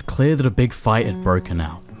dying, it was clear that a big fight had broken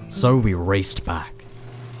out. So we raced back.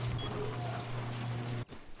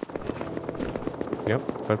 Yep,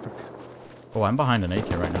 perfect. Oh, I'm behind an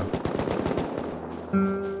AK right now.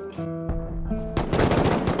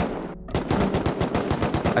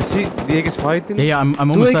 I see the egg is fighting. Yeah, I'm Two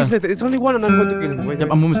almost eggs there. left. It's only one and I'm going to kill him. Wait, Yep,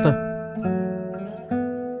 wait. I'm almost there.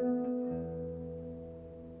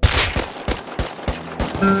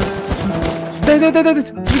 There.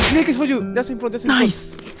 Three eggs for you. Just in front, just in front.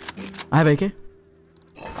 Nice! I have AK. In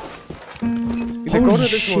the Holy corner,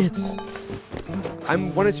 there's one. shit.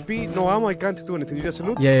 I'm 1 HP, no ammo, I can't do anything. You just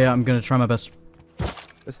salute. Yeah, I'm gonna try my best.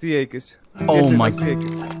 That's the eggs. Oh Yes, my- that's the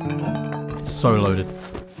eggs. So loaded.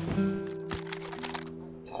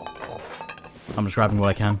 I'm just grabbing what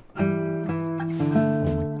I can. Oh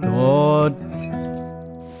my god.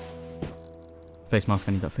 Face mask,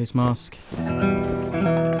 I need that face mask. Any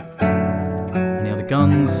other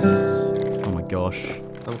guns? Oh my gosh.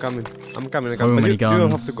 I'm coming. I'm coming. So But many you don't have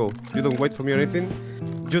guns. to go. You don't wait for me or anything.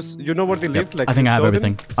 Just, you know where they live? Like, I think you I have saw them?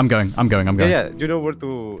 everything. I'm going. Yeah. You know where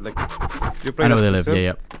to, like, you play I know that where they live. yourself,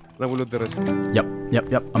 Yeah. and I will loot the rest. Yep.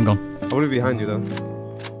 I'm gone. I will be behind you, though.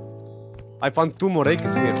 I found 2 more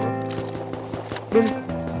acres here, bro. Boom.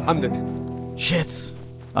 I'm dead. Shit.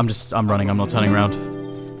 I'm running. I'm not turning around.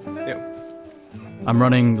 Yeah. I'm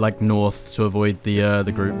running like north to avoid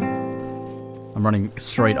the group. I'm running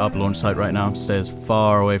straight up launch site right now. Stay as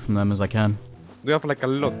far away from them as I can. Do you have, like, a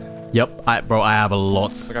lot? Yep, bro, I have a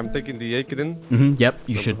lot. Like, I'm taking the AK then. Yep,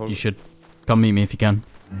 you should. Come meet me if you can.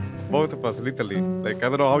 Both of us, literally. Like, I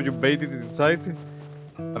don't know how you baited it inside.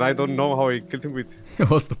 And I don't know how I killed him with. It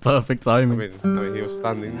was the perfect I timing. mean, he was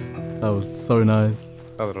standing. That was so nice.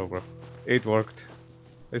 I don't know, bro. It worked.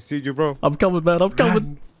 I see you, bro. I'm coming, man. I'm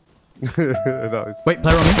coming. No, Wait,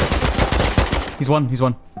 player on me. He's one.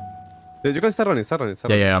 yeah, you can start running.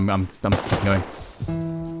 Yeah, I'm going.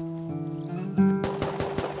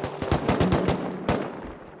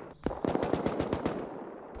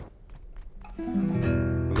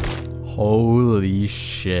 Holy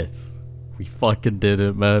shit. We fucking did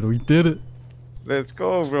it, man. We did it. Let's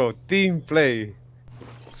go, bro. Team play.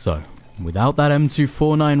 So, without that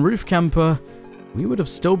M249 roof camper, we would have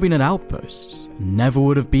still been at Outpost. Never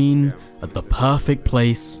would have been at the perfect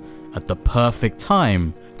place, at the perfect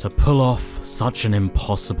time to pull off such an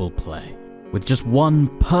impossible play. With just one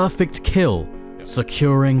perfect kill,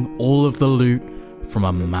 securing all of the loot from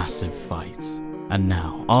a massive fight. And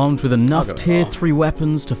now, armed with enough tier 3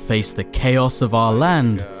 weapons to face the chaos of our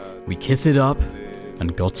land, we kiss it up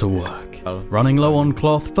and got to work. Running low on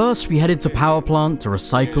cloth, first we headed to power plant to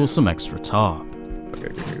recycle some extra tarp.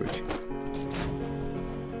 Okay.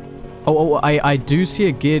 I do see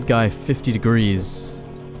a geared guy 50 degrees.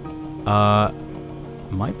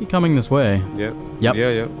 Might be coming this way. Yeah. Yep.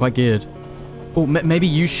 Yeah. Quite geared. Oh, maybe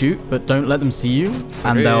you shoot, but don't let them see you,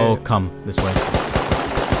 and Okay, they'll yeah. come this way.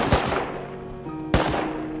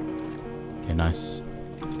 Okay, nice.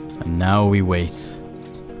 And now we wait.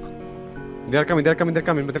 They're coming.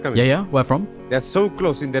 Yeah, where from? They're so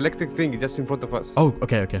close in the electric thing, just in front of us. Oh,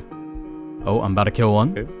 okay. Oh, I'm about to kill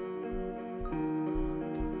one. Okay.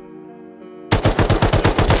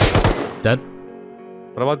 Dead.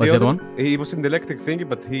 What about Where's the the other other He was in the electric thingy,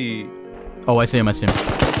 but he Oh, I see him. was.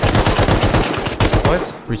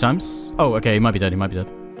 3 times? Oh, okay, he might be dead.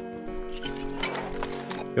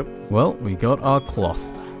 Yep. Well, we got our cloth.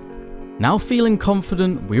 Now feeling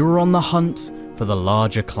confident, we were on the hunt for the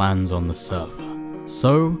larger clans on the server.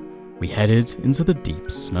 So, we headed into the deep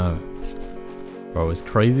snow. Bro, it's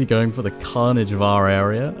crazy going for the carnage of our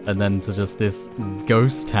area and then to just this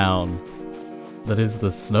ghost town that is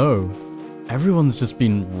the snow. Everyone's just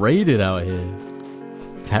been raided out here. It's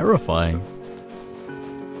terrifying.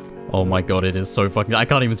 Oh my god, it is so fucking... I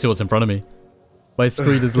can't even see what's in front of me. My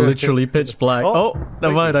screen is literally pitch black. Oh,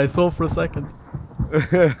 never mind, I saw for a second.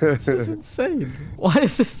 This is insane. Why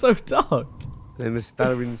is it so dark? I'm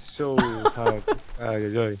starving so hard.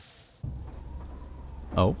 Ay.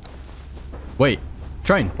 Oh. Wait.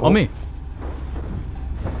 Train, on me.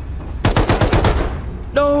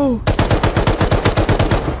 No!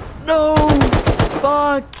 No!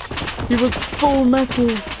 Fuck! He was full metal.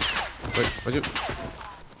 Wait, what you...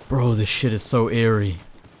 Bro, this shit is so eerie.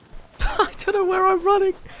 I don't know where I'm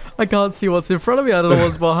running. I can't see what's in front of me. I don't know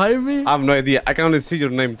what's behind me. I have no idea. I can only see your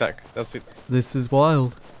name tag. That's it. This is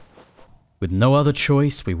wild. With no other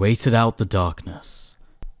choice, we waited out the darkness.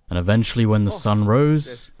 And eventually when the sun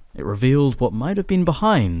rose, it revealed what might have been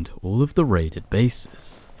behind all of the raided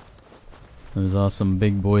bases. Those are some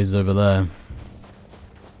big boys over there.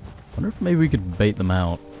 Wonder if maybe we could bait them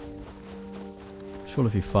out. Sure,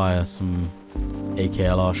 if you fire some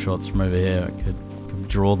AKLR shots from over here, I could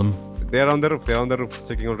draw them. They're on the roof. They're on the roof,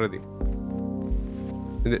 checking already.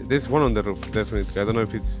 There's one on the roof, definitely. I don't know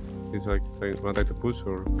if he's like trying to push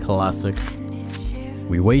or... Classic.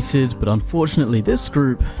 We waited, but unfortunately this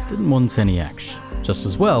group didn't want any action. Just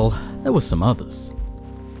as well, there were some others.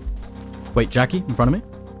 Wait, Jackie, in front of me?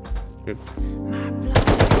 Good.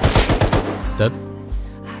 Dead.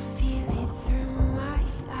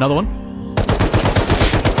 Another one.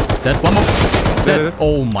 Dead. One more. Dead.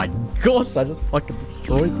 Oh my gosh, I just fucking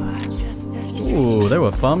destroyed them. Ooh, they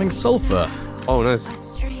were farming sulfur. Oh, nice.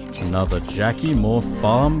 Another Jackie, more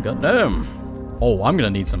farm. Goddamn. Oh, I'm gonna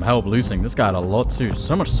need some help looting. This guy had a lot too.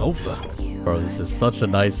 So much sulfur. Bro, this is such a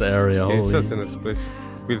nice area. Yeah, it's Holy. such a nice place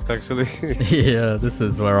to build, actually. Yeah, this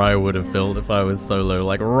is where I would have built if I was solo.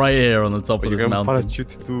 Like right here on the top of You this can mountain.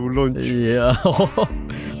 parachute to launch. Yeah.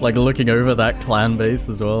 Like looking over that clan base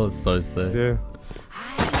as well. It's so sick. Yeah.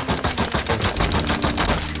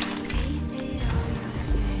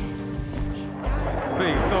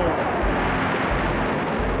 Please, no.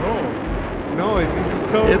 Oh. No, it is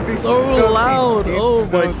so... It's so loud. Oh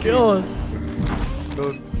my gosh.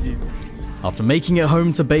 Don't eat. After making it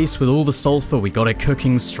home to base with all the sulfur, we got it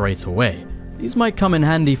cooking straight away. These might come in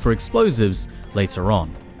handy for explosives later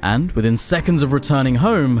on. And within seconds of returning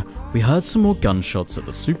home, we heard some more gunshots at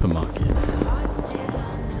the supermarket.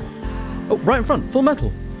 Oh, right in front, full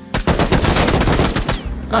metal.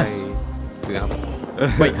 Nice. Yeah.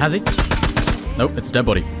 Wait, has he? Nope, it's a dead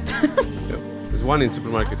body. Yeah. There's one in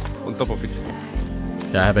supermarket on top of it.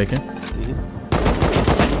 Yeah, I have AK.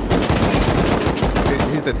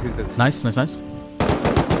 He's dead, he's dead. Nice, nice, nice.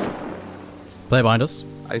 Player behind us.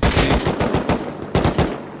 I see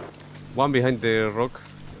one behind the rock,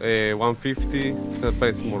 150, it's a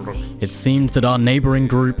very small rock. It seemed that our neighboring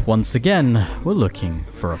group once again were looking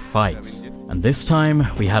for a fight. And this time,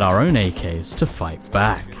 we had our own AKs to fight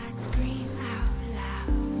back.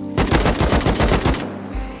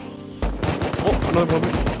 Oh, another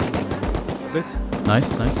one. Dead.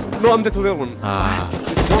 Nice, nice. No, I'm dead to the other one. Ah.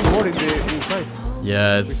 There's one more in the inside.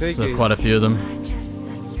 Yeah, it's quite a few of them.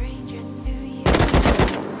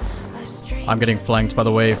 I'm getting flanked, by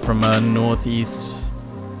the way, from northeast.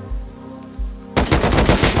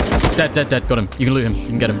 Dead, dead, dead. Got him. You can loot him. You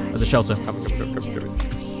can get him at the shelter. Come.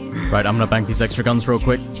 Right, I'm gonna bank these extra guns real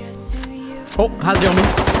quick. Oh, has he on me?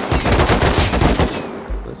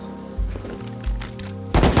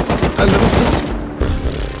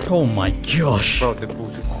 Oh my gosh. Bro, the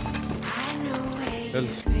bullshit.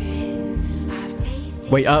 Else.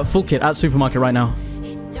 Wait, full kit at supermarket right now.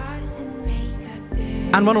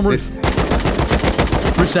 And one on roof.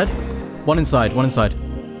 Roof said. One inside, one inside.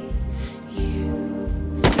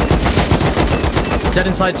 Dead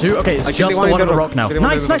inside too. Okay, it's just the one on the rock now.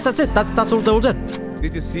 Nice, nice, that's it. That's all, they're all dead.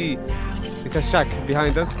 Did you see? It's a shack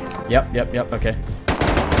behind us. Yep, okay.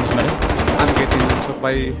 I'm getting shot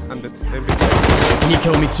by 100 every time. He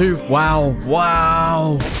killed me too. Wow,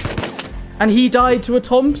 wow. And he died to a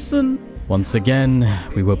Thompson. Once again,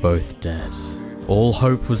 we were both dead. All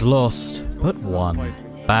hope was lost, but one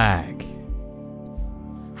bag.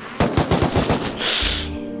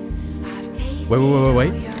 Wait.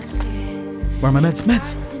 Where are my meds?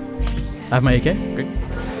 Meds! I have my AK. Okay.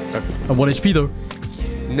 I'm 1 HP though.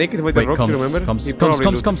 Naked by the rock, you remember? Comes. He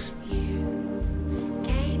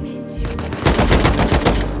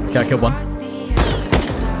Okay, I killed one.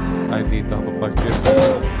 I need to have a back here.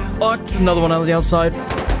 Fuck, another one out of the outside.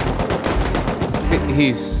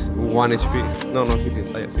 He's 1 HP. No, he's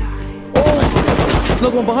inside, I think. Oh!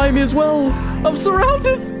 Another one behind me as well. I'm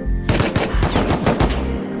surrounded.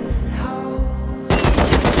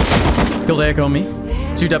 Killed Echo on me.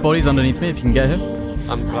 2 dead bodies underneath me if you can get him.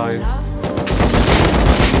 I'm trying.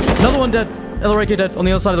 Another one dead. LRAK dead on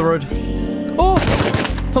the other side of the road. Oh!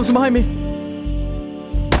 Thompson behind me.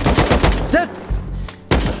 Dead!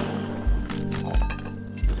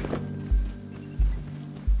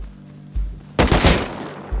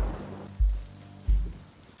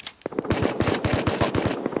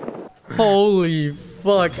 Holy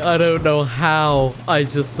fuck, I don't know how I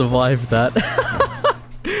just survived that.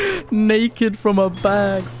 Naked from a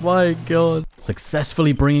bag, my god.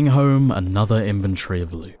 Successfully bringing home another inventory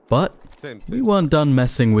of loot. But we weren't done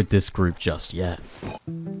messing with this group just yet.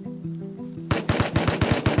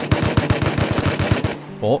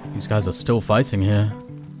 Oh, these guys are still fighting here. I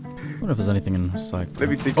wonder if there's anything in sight. Let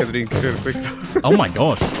me take a drink real quick. Oh my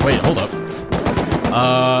gosh. Wait, hold up.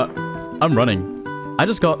 I'm running. I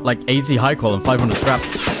just got like 80 high qual and 500 scrap.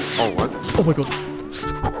 Oh, what? Oh my god.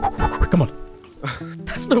 come on.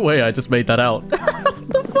 There's no way I just made that out. What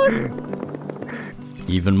the fuck?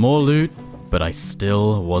 Even more loot, but I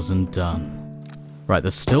still wasn't done. Right,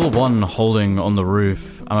 there's still one holding on the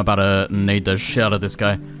roof. I'm about to nade the shit out of this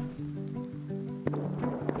guy.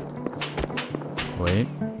 Wait.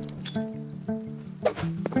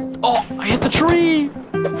 Oh, I hit the tree!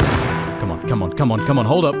 Come on, come on, come on, come on,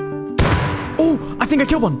 hold up. Oh, I think I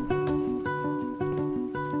killed one.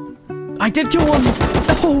 I did kill one.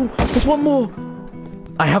 Oh, there's one more.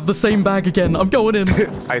 I have the same bag again. I'm going in.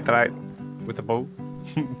 I tried with a bow.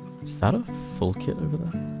 Is that a full kit over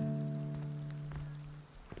there?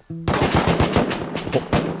 Oh.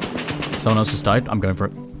 Someone else just died. I'm going for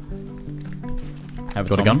it. Have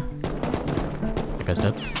got a gun. That guy's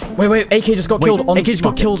dead. Wait, AK just got killed on AK just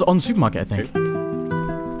got killed on supermarket, I think.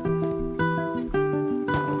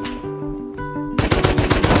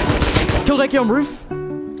 Killed AK on roof.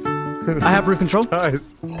 I have roof control.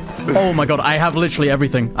 Nice. Oh my god, I have literally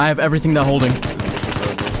everything. I have everything they're holding.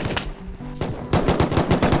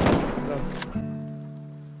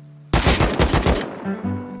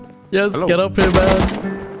 Yes, Hello. get up here,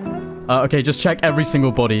 man. Okay, just check every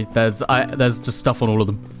single body. There's just stuff on all of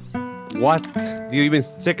them. What? Do you even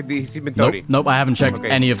check his inventory? Nope, I haven't checked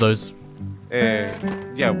any of those.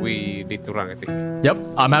 Yeah, we need to run, I think. Yep,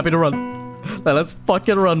 I'm happy to run. Now let's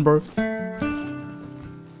fucking run, bro.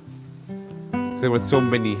 There were so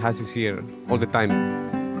many hasses here all the time.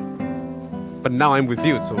 But now I'm with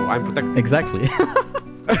you, so I'm protected. Exactly.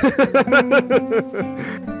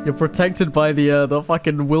 You're protected by the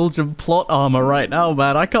fucking WILLJUM plot armor right now,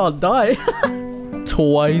 man. I can't die.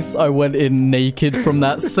 Twice I went in naked from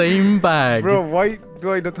that same bag. Bro, why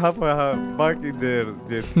do I not have a bag in there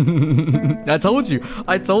yet? I told you,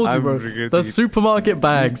 bro. The supermarket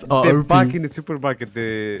bags are the open. bag in the supermarket.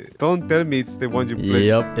 Don't tell me it's the one you placed.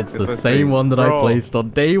 Yep, it's the same one that I placed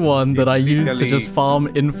on day one that I used to just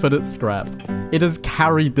farm infinite scrap. It has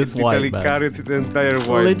carried this wipe, man. Literally carried the entire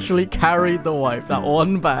wipe. Literally carried the wipe. That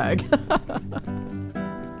one bag.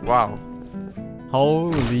 Wow.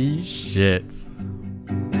 Holy shit.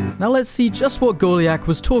 Now let's see just what Goliath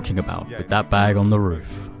was talking about with that bag on the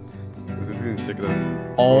roof.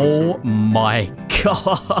 Oh my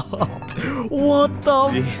god. What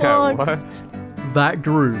the fuck? What? That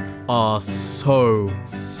group are so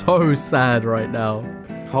sad right now.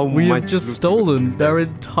 We have just stolen their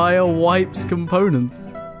entire wipes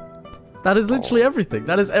components. That is literally everything.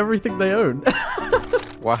 That is everything they own.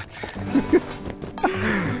 What?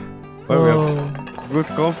 Well, we have good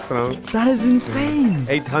comps now. That is insane.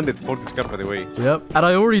 840 scrap, by the way. Yep. And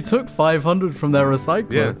I already took 500 from their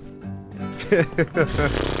recycler. Yeah.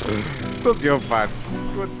 Good job, man.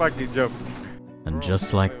 Good fucking job. And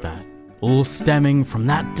just like that, all stemming from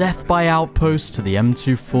that death by outpost to the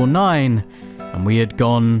M249, and we had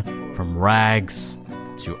gone from rags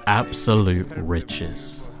to absolute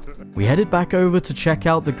riches. We headed back over to check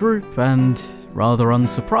out the group, and rather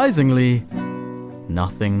unsurprisingly,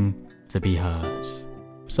 nothing to be heard.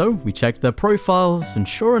 So we checked their profiles, and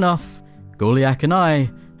sure enough, Goliath and I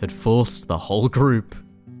had forced the whole group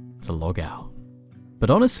to log out. But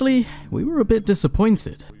honestly, we were a bit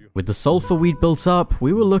disappointed. With the sulfur we'd built up,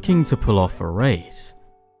 we were looking to pull off a raid.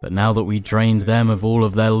 But now that we drained them of all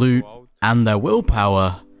of their loot and their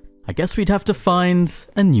willpower, I guess we'd have to find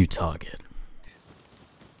a new target.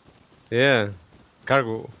 Yeah.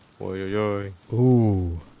 Cargo. Oi, oi, oi.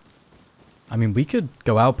 Ooh. I mean, we could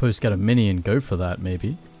go outpost, get a mini, and go for that, maybe.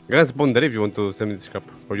 You guys spawn there if you want to send me the scrap.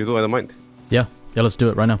 Or you do, I don't mind. Yeah, let's do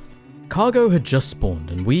it right now. Cargo had just spawned,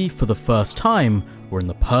 and we, for the first time, were in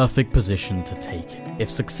the perfect position to take it.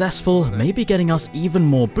 If successful, maybe getting us even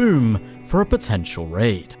more boom for a potential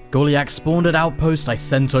raid. Goliath spawned at outpost, I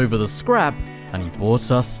sent over the scrap, and he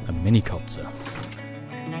bought us a minicopter.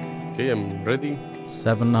 Okay, I'm ready.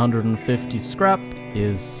 750 scrap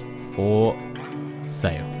is for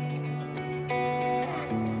sale.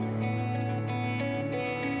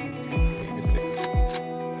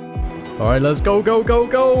 Alright, let's go, go, go,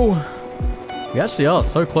 go! We actually are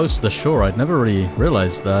so close to the shore, I'd never really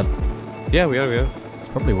realized that. Yeah, we are. That's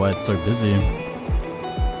probably why it's so busy.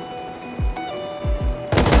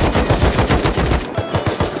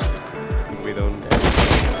 We don't.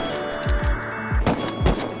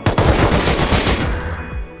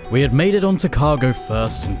 We had made it onto cargo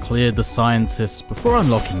first and cleared the scientists before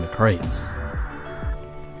unlocking the crates.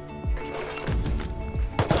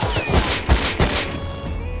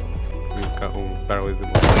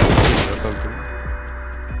 Or something.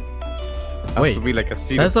 Has Wait, to be like a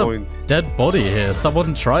there's point. a dead body here.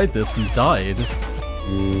 Someone tried this and died.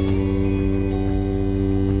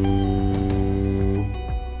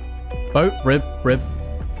 Boat, rip.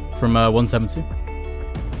 from 170.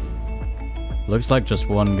 Looks like just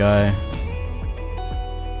one guy.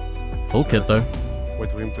 Full kit though.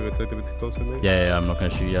 Wait for him to get a little bit closer, maybe? Yeah, I'm not gonna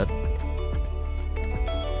shoot yet.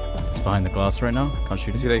 He's behind the glass right now. Can't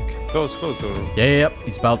shoot Is him. he like close or? Yeah.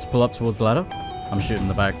 He's about to pull up towards the ladder. I'm shooting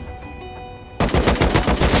the back.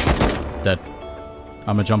 Dead.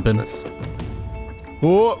 I'm gonna jump in. Nice.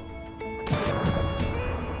 Whoa!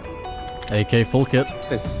 AK full kit.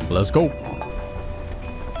 Nice. Let's go.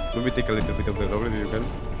 Maybe take a little bit of the load if you can.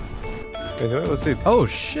 Okay, that was it. Oh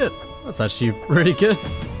shit. That's actually really good.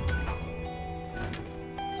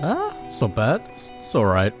 Ah, it's not bad. It's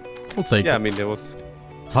alright. We'll take Yeah, it. I mean, there was...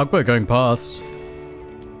 Tugboat going past.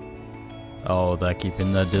 Oh, they're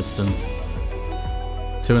keeping their distance.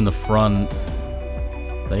 Two in the front.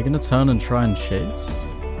 They're gonna turn and try and chase?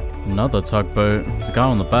 Another tugboat. There's a guy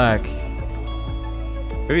on the back.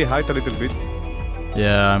 Maybe hide a little bit.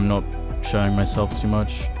 Yeah, I'm not showing myself too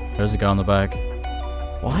much. There's a guy on the back.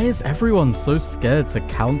 Why is everyone so scared to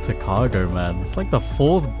counter cargo, man? It's like the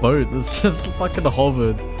 4th boat that's just fucking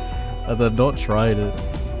hovered and they're not tried it.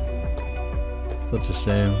 Such a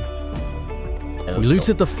shame. Yeah, We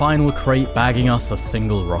looted the final crate, bagging us a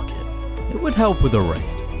single rocket. It would help with a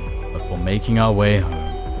raid, before making our way home.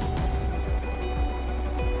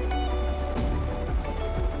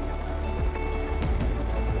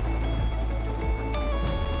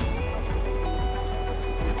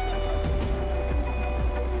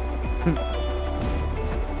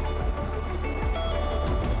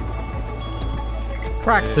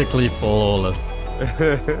 Practically flawless.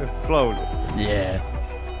 Flawless. Yeah.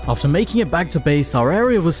 After making it back to base, our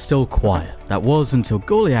area was still quiet. That was until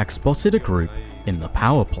Goliath spotted a group in the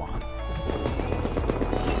power plant.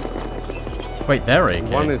 Wait, they're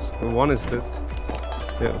AK. One is dead.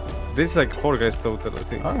 Yeah. There's like 4 guys total, I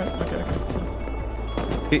think. Alright,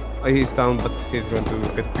 okay. He's down, but he's going to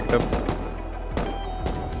get picked up.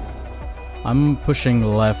 I'm pushing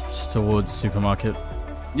left towards supermarket.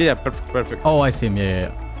 Yeah, perfect. Oh, I see him. Yeah.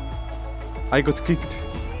 I got kicked.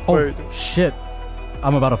 Oh, Wait. shit.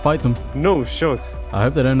 I'm about to fight them. No shot. I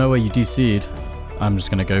hope they don't know where you DC'd. I'm just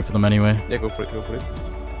gonna go for them anyway. Yeah, go for it.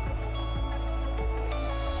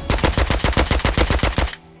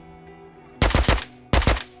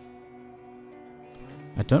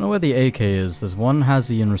 I don't know where the AK is. There's one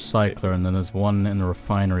Hazy and Recycler, and then there's one in the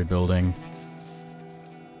refinery building.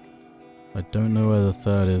 I don't know where the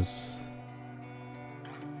third is.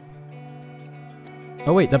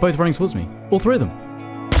 Oh wait, they're both running towards me. All 3 of them.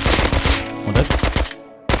 One dead.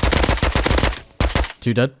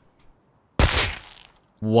 2 dead.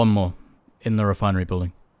 1 more. In the refinery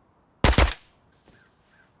building.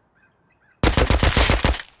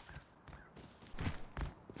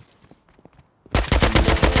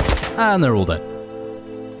 And they're all dead.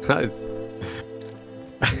 Nice.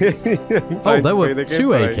 Oh, there were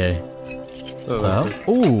 2 AK. Well,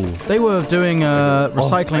 ooh, they were doing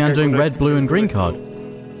recycling and doing red, blue, and green card.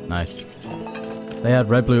 Nice. They had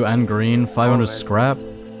red, blue, and green. 500 nice. scrap.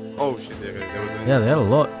 Oh shit, they were doing Yeah, they had a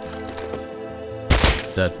lot.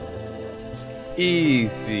 Dead.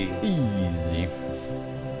 Easy. Easy.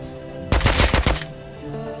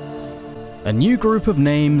 A new group of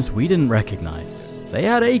names we didn't recognize. They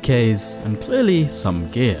had AKs and clearly some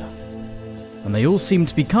gear. And they all seemed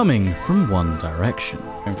to be coming from one direction.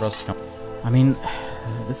 I mean,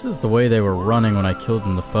 this is the way they were running when I killed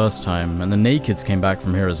them the first time, and the nakeds came back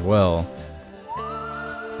from here as well.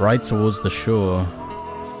 Right towards the shore.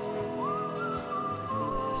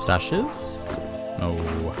 Stashes? No.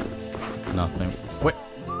 Nothing.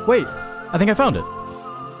 Wait! I think I found it.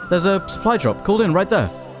 There's a supply drop called in right there.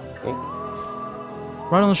 Oh.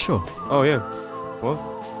 Right on the shore. Oh yeah. What?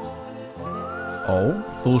 Oh,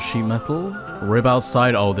 full sheet metal. Rib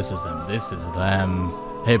outside. Oh, this is them. This is them.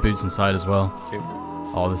 Hair boots inside as well. Okay.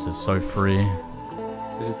 Oh, this is so free.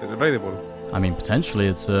 Is it raidable? I mean, potentially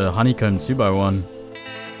it's a honeycomb 2x1.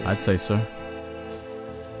 I'd say so.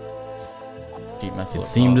 Deep metal. It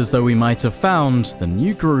seemed as though we might have found the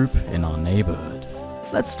new group in our neighborhood.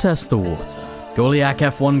 Let's test the water. Goliath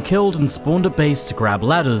F1 killed and spawned a base to grab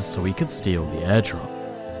ladders so we could steal the airdrop.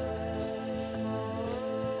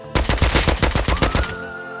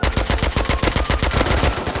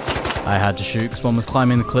 I had to shoot because one was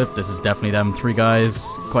climbing the cliff. This is definitely them. 3 guys,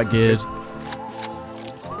 quite geared.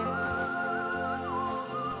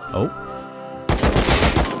 Oh.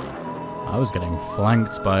 I was getting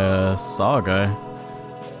flanked by a SAR guy.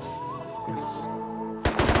 Yes.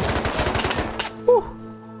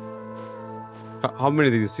 How many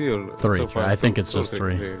did you see? Or 3. so far? I think it's Two or just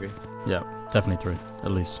 3. Okay. Yeah, definitely 3,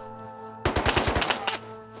 at least.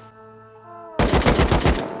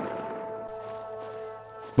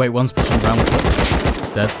 Wait, one's pushing around with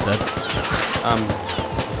it. Dead.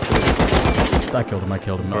 I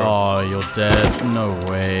killed him. Oh, you're dead. No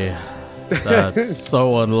way. That's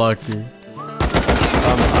so unlucky. I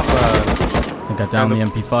think I downed the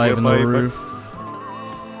MP5 in the roof.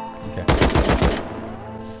 Okay.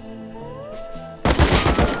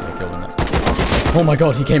 I killed him. Oh my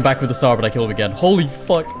god, he came back with the star, but I killed him again. Holy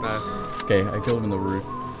fuck. Nice. Okay, I killed him in the roof.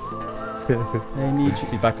 I need you to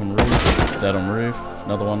be back on roof. Dead on roof.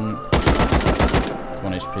 Another one.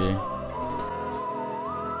 1 HP.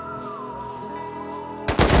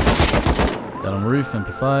 Dead on roof,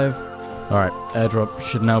 MP5. Alright, airdrop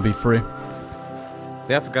should now be free.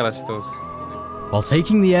 They have garage doors. While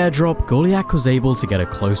taking the airdrop, Goliath was able to get a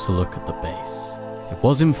closer look at the base. It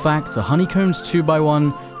was in fact a honeycombed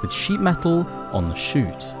 2x1 with sheet metal on the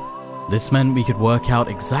chute. This meant we could work out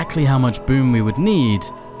exactly how much boom we would need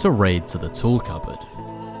to raid to the tool cupboard.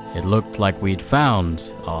 It looked like we'd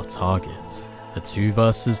found our target. The 2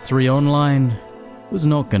 versus 3 online was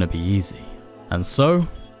not going to be easy. And so,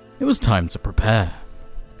 it was time to prepare.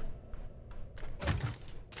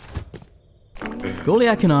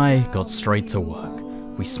 Goliath and I got straight to work.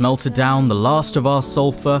 We smelted down the last of our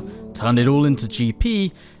sulfur, turned it all into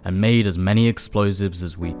GP, and made as many explosives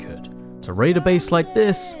as we could. To raid a base like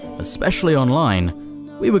this, especially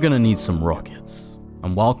online, we were going to need some rockets.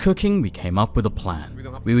 And while cooking, we came up with a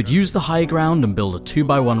plan. We would use the high ground and build a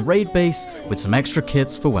 2x1 raid base with some extra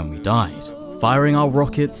kits for when we died. Firing our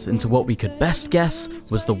rockets into what we could best guess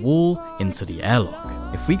was the wall into the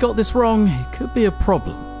airlock. If we got this wrong, it could be a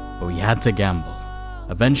problem, but we had to gamble.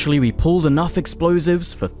 Eventually, we pulled enough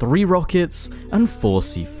explosives for 3 rockets and 4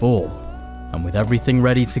 C4. And with everything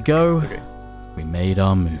ready to go, we made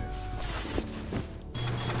our move.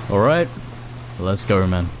 Alright, let's go,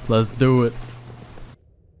 man. Let's do it.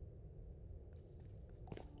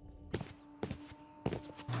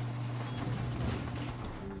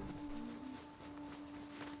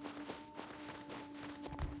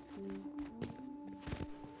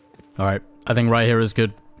 Alright, I think right here is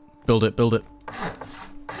good. Build it, build it.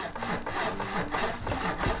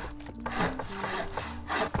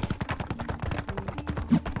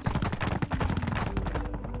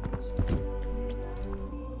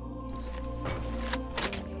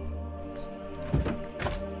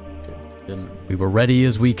 We were ready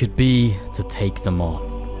as we could be to take them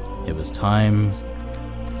on. It was time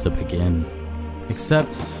to begin.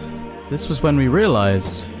 Except, this was when we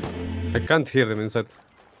realized... I can't hear them inside.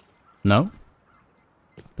 No?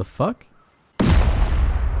 The fuck?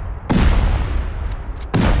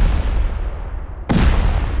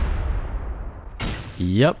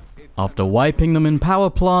 Yep. After wiping them in power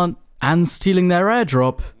plant and stealing their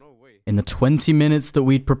airdrop, in the 20 minutes that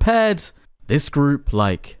we'd prepared, this group,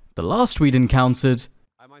 like the last we'd encountered,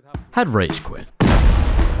 had rage quit.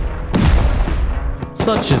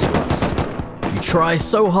 Such is Rust. You try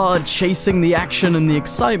so hard chasing the action and the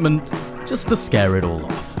excitement just to scare it all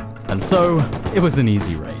off. And so, it was an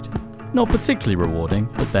easy raid. Not particularly rewarding,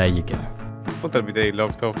 but there you go. What a day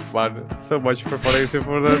locked off, man. So much preparation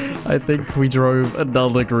for that. I think we drove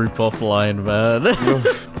another group offline, man. No.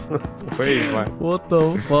 Wait, man. What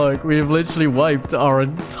the fuck? We have literally wiped our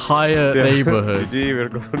entire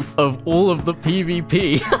neighborhood of all of the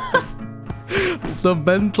PvP. The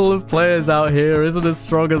mental of players out here isn't as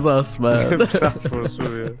strong as us, man. That's for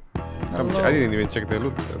sure, yeah. I didn't even check the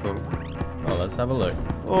loot at all. Well, let's have a look.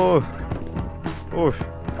 Oh.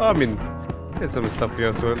 I mean, there's some stuff here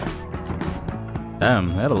as well. Damn,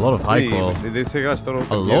 they had a lot of high qual. They say garage door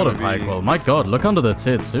open. A lot of high qual. My god, look under the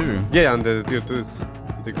tier 2. Yeah, and the tier 2 is...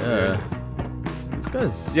 Yeah. These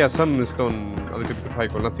guys... Yeah, some stone, a little bit of high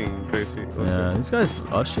qual, nothing crazy. Also. Yeah, these guys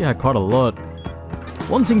actually had quite a lot.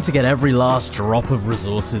 Wanting to get every last drop of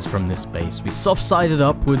resources from this base, we soft-sided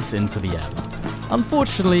upwards into the airlock.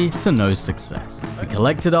 Unfortunately, to no success. We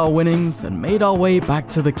collected our winnings and made our way back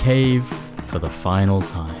to the cave for the final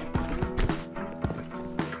time.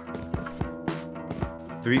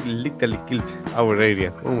 We literally killed our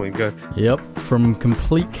area. Oh my god. Yep, from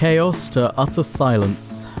complete chaos to utter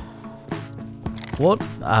silence. What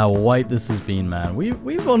a wipe this has been, man.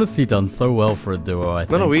 We've honestly done so well for a duo, I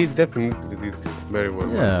think. No, we definitely did very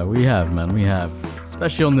well. Yeah, we have, man. We have.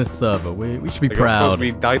 Especially on this server. We should be proud. Of course,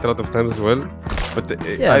 we died a lot of times as well. But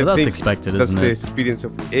yeah, I that's think expected, that's isn't it? That's the experience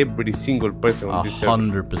of every single person on this server.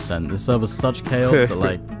 100%. This server's such chaos that,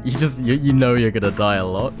 like, you know you're gonna die a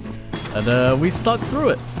lot. And we stuck through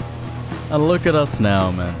it. And look at us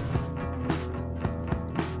now, man.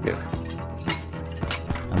 Yeah.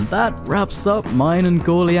 And that wraps up mine and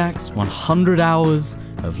Goliath's 100 hours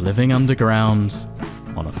of living underground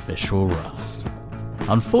on official Rust.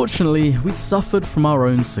 Unfortunately, we'd suffered from our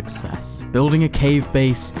own success, building a cave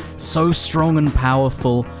base so strong and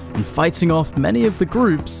powerful, and fighting off many of the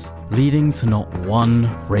groups, leading to not one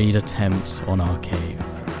raid attempt on our cave.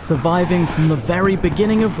 Surviving from the very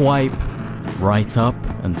beginning of Wipe, right up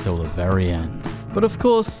until the very end. But of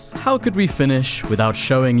course, how could we finish without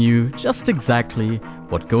showing you just exactly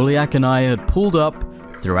what Goliath and I had pulled up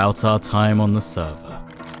throughout our time on the server.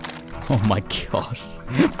 Oh my gosh.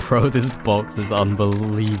 Bro, this box is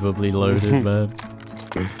unbelievably loaded, man.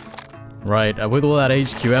 Right, and with all that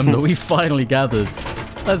HQM that we finally gathered,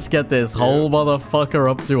 let's get this whole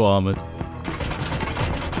motherfucker up to armored.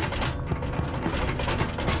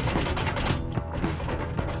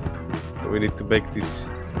 We need to make this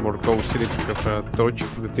more cozy. We need to have a torch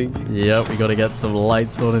for the thingy. Yep, we gotta get some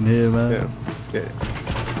lights on in here, man. Yeah.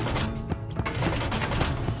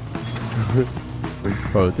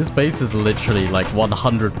 Bro, this base is literally like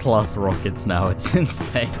 100 plus rockets now. It's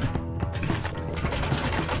insane.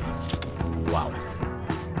 Wow.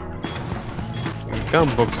 Gun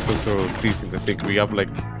box is also decent. I think we have like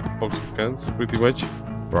box of guns pretty much.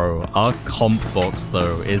 Bro, our comp box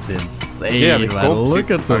though is insane, Yeah, the man.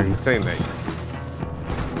 Look at them. Insane, like.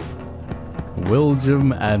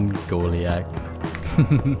 WILLJUM and Goliath.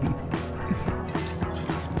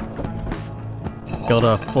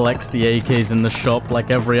 Gotta flex the AKs in the shop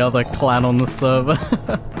like every other clan on the server.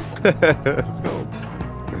 Let's go.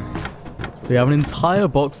 So we have an entire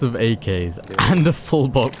box of AKs and a full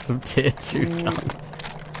box of tier 2 guns.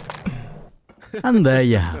 And there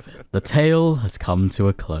you have it. The tale has come to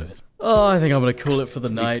a close. Oh, I think I'm gonna call it for the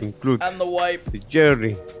night. Conclude And the wipe. the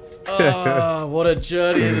journey. Oh, what a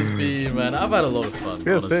journey it has been, man. I've had a lot of fun,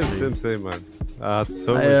 Yeah, honestly. same, man. It's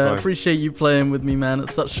so I much fun. appreciate you playing with me, man, at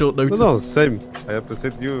such short notice. No, same. I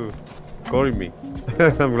appreciate you calling me.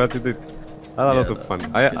 I'm glad you did. I had a lot of fun.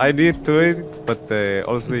 I need to it, but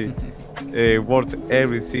honestly, worth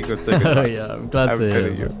every single second. Oh yeah, I'm glad to hear.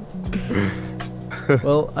 telling you.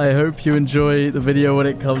 Well, I hope you enjoy the video when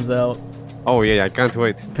it comes out. Oh yeah, I can't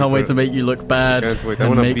wait. Can't wait to make you look bad Can't wait. I and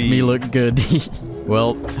wanna make be- me look good.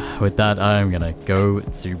 Well, with that, I'm gonna go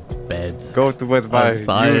to bed. Go to bed, bye. I'm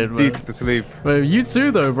tired, You man. need to sleep. Well, you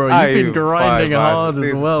too, though, bro. You've I'm been grinding fine, man. hard as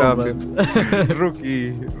This well, stuff man.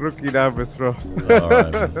 is rookie numbers, bro.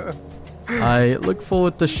 Alright, man. I look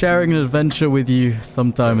forward to sharing an adventure with you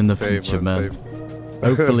sometime in the Same, future, man. same.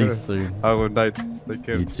 Hopefully soon. Have a good night. Take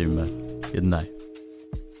care. You too, man. Good night.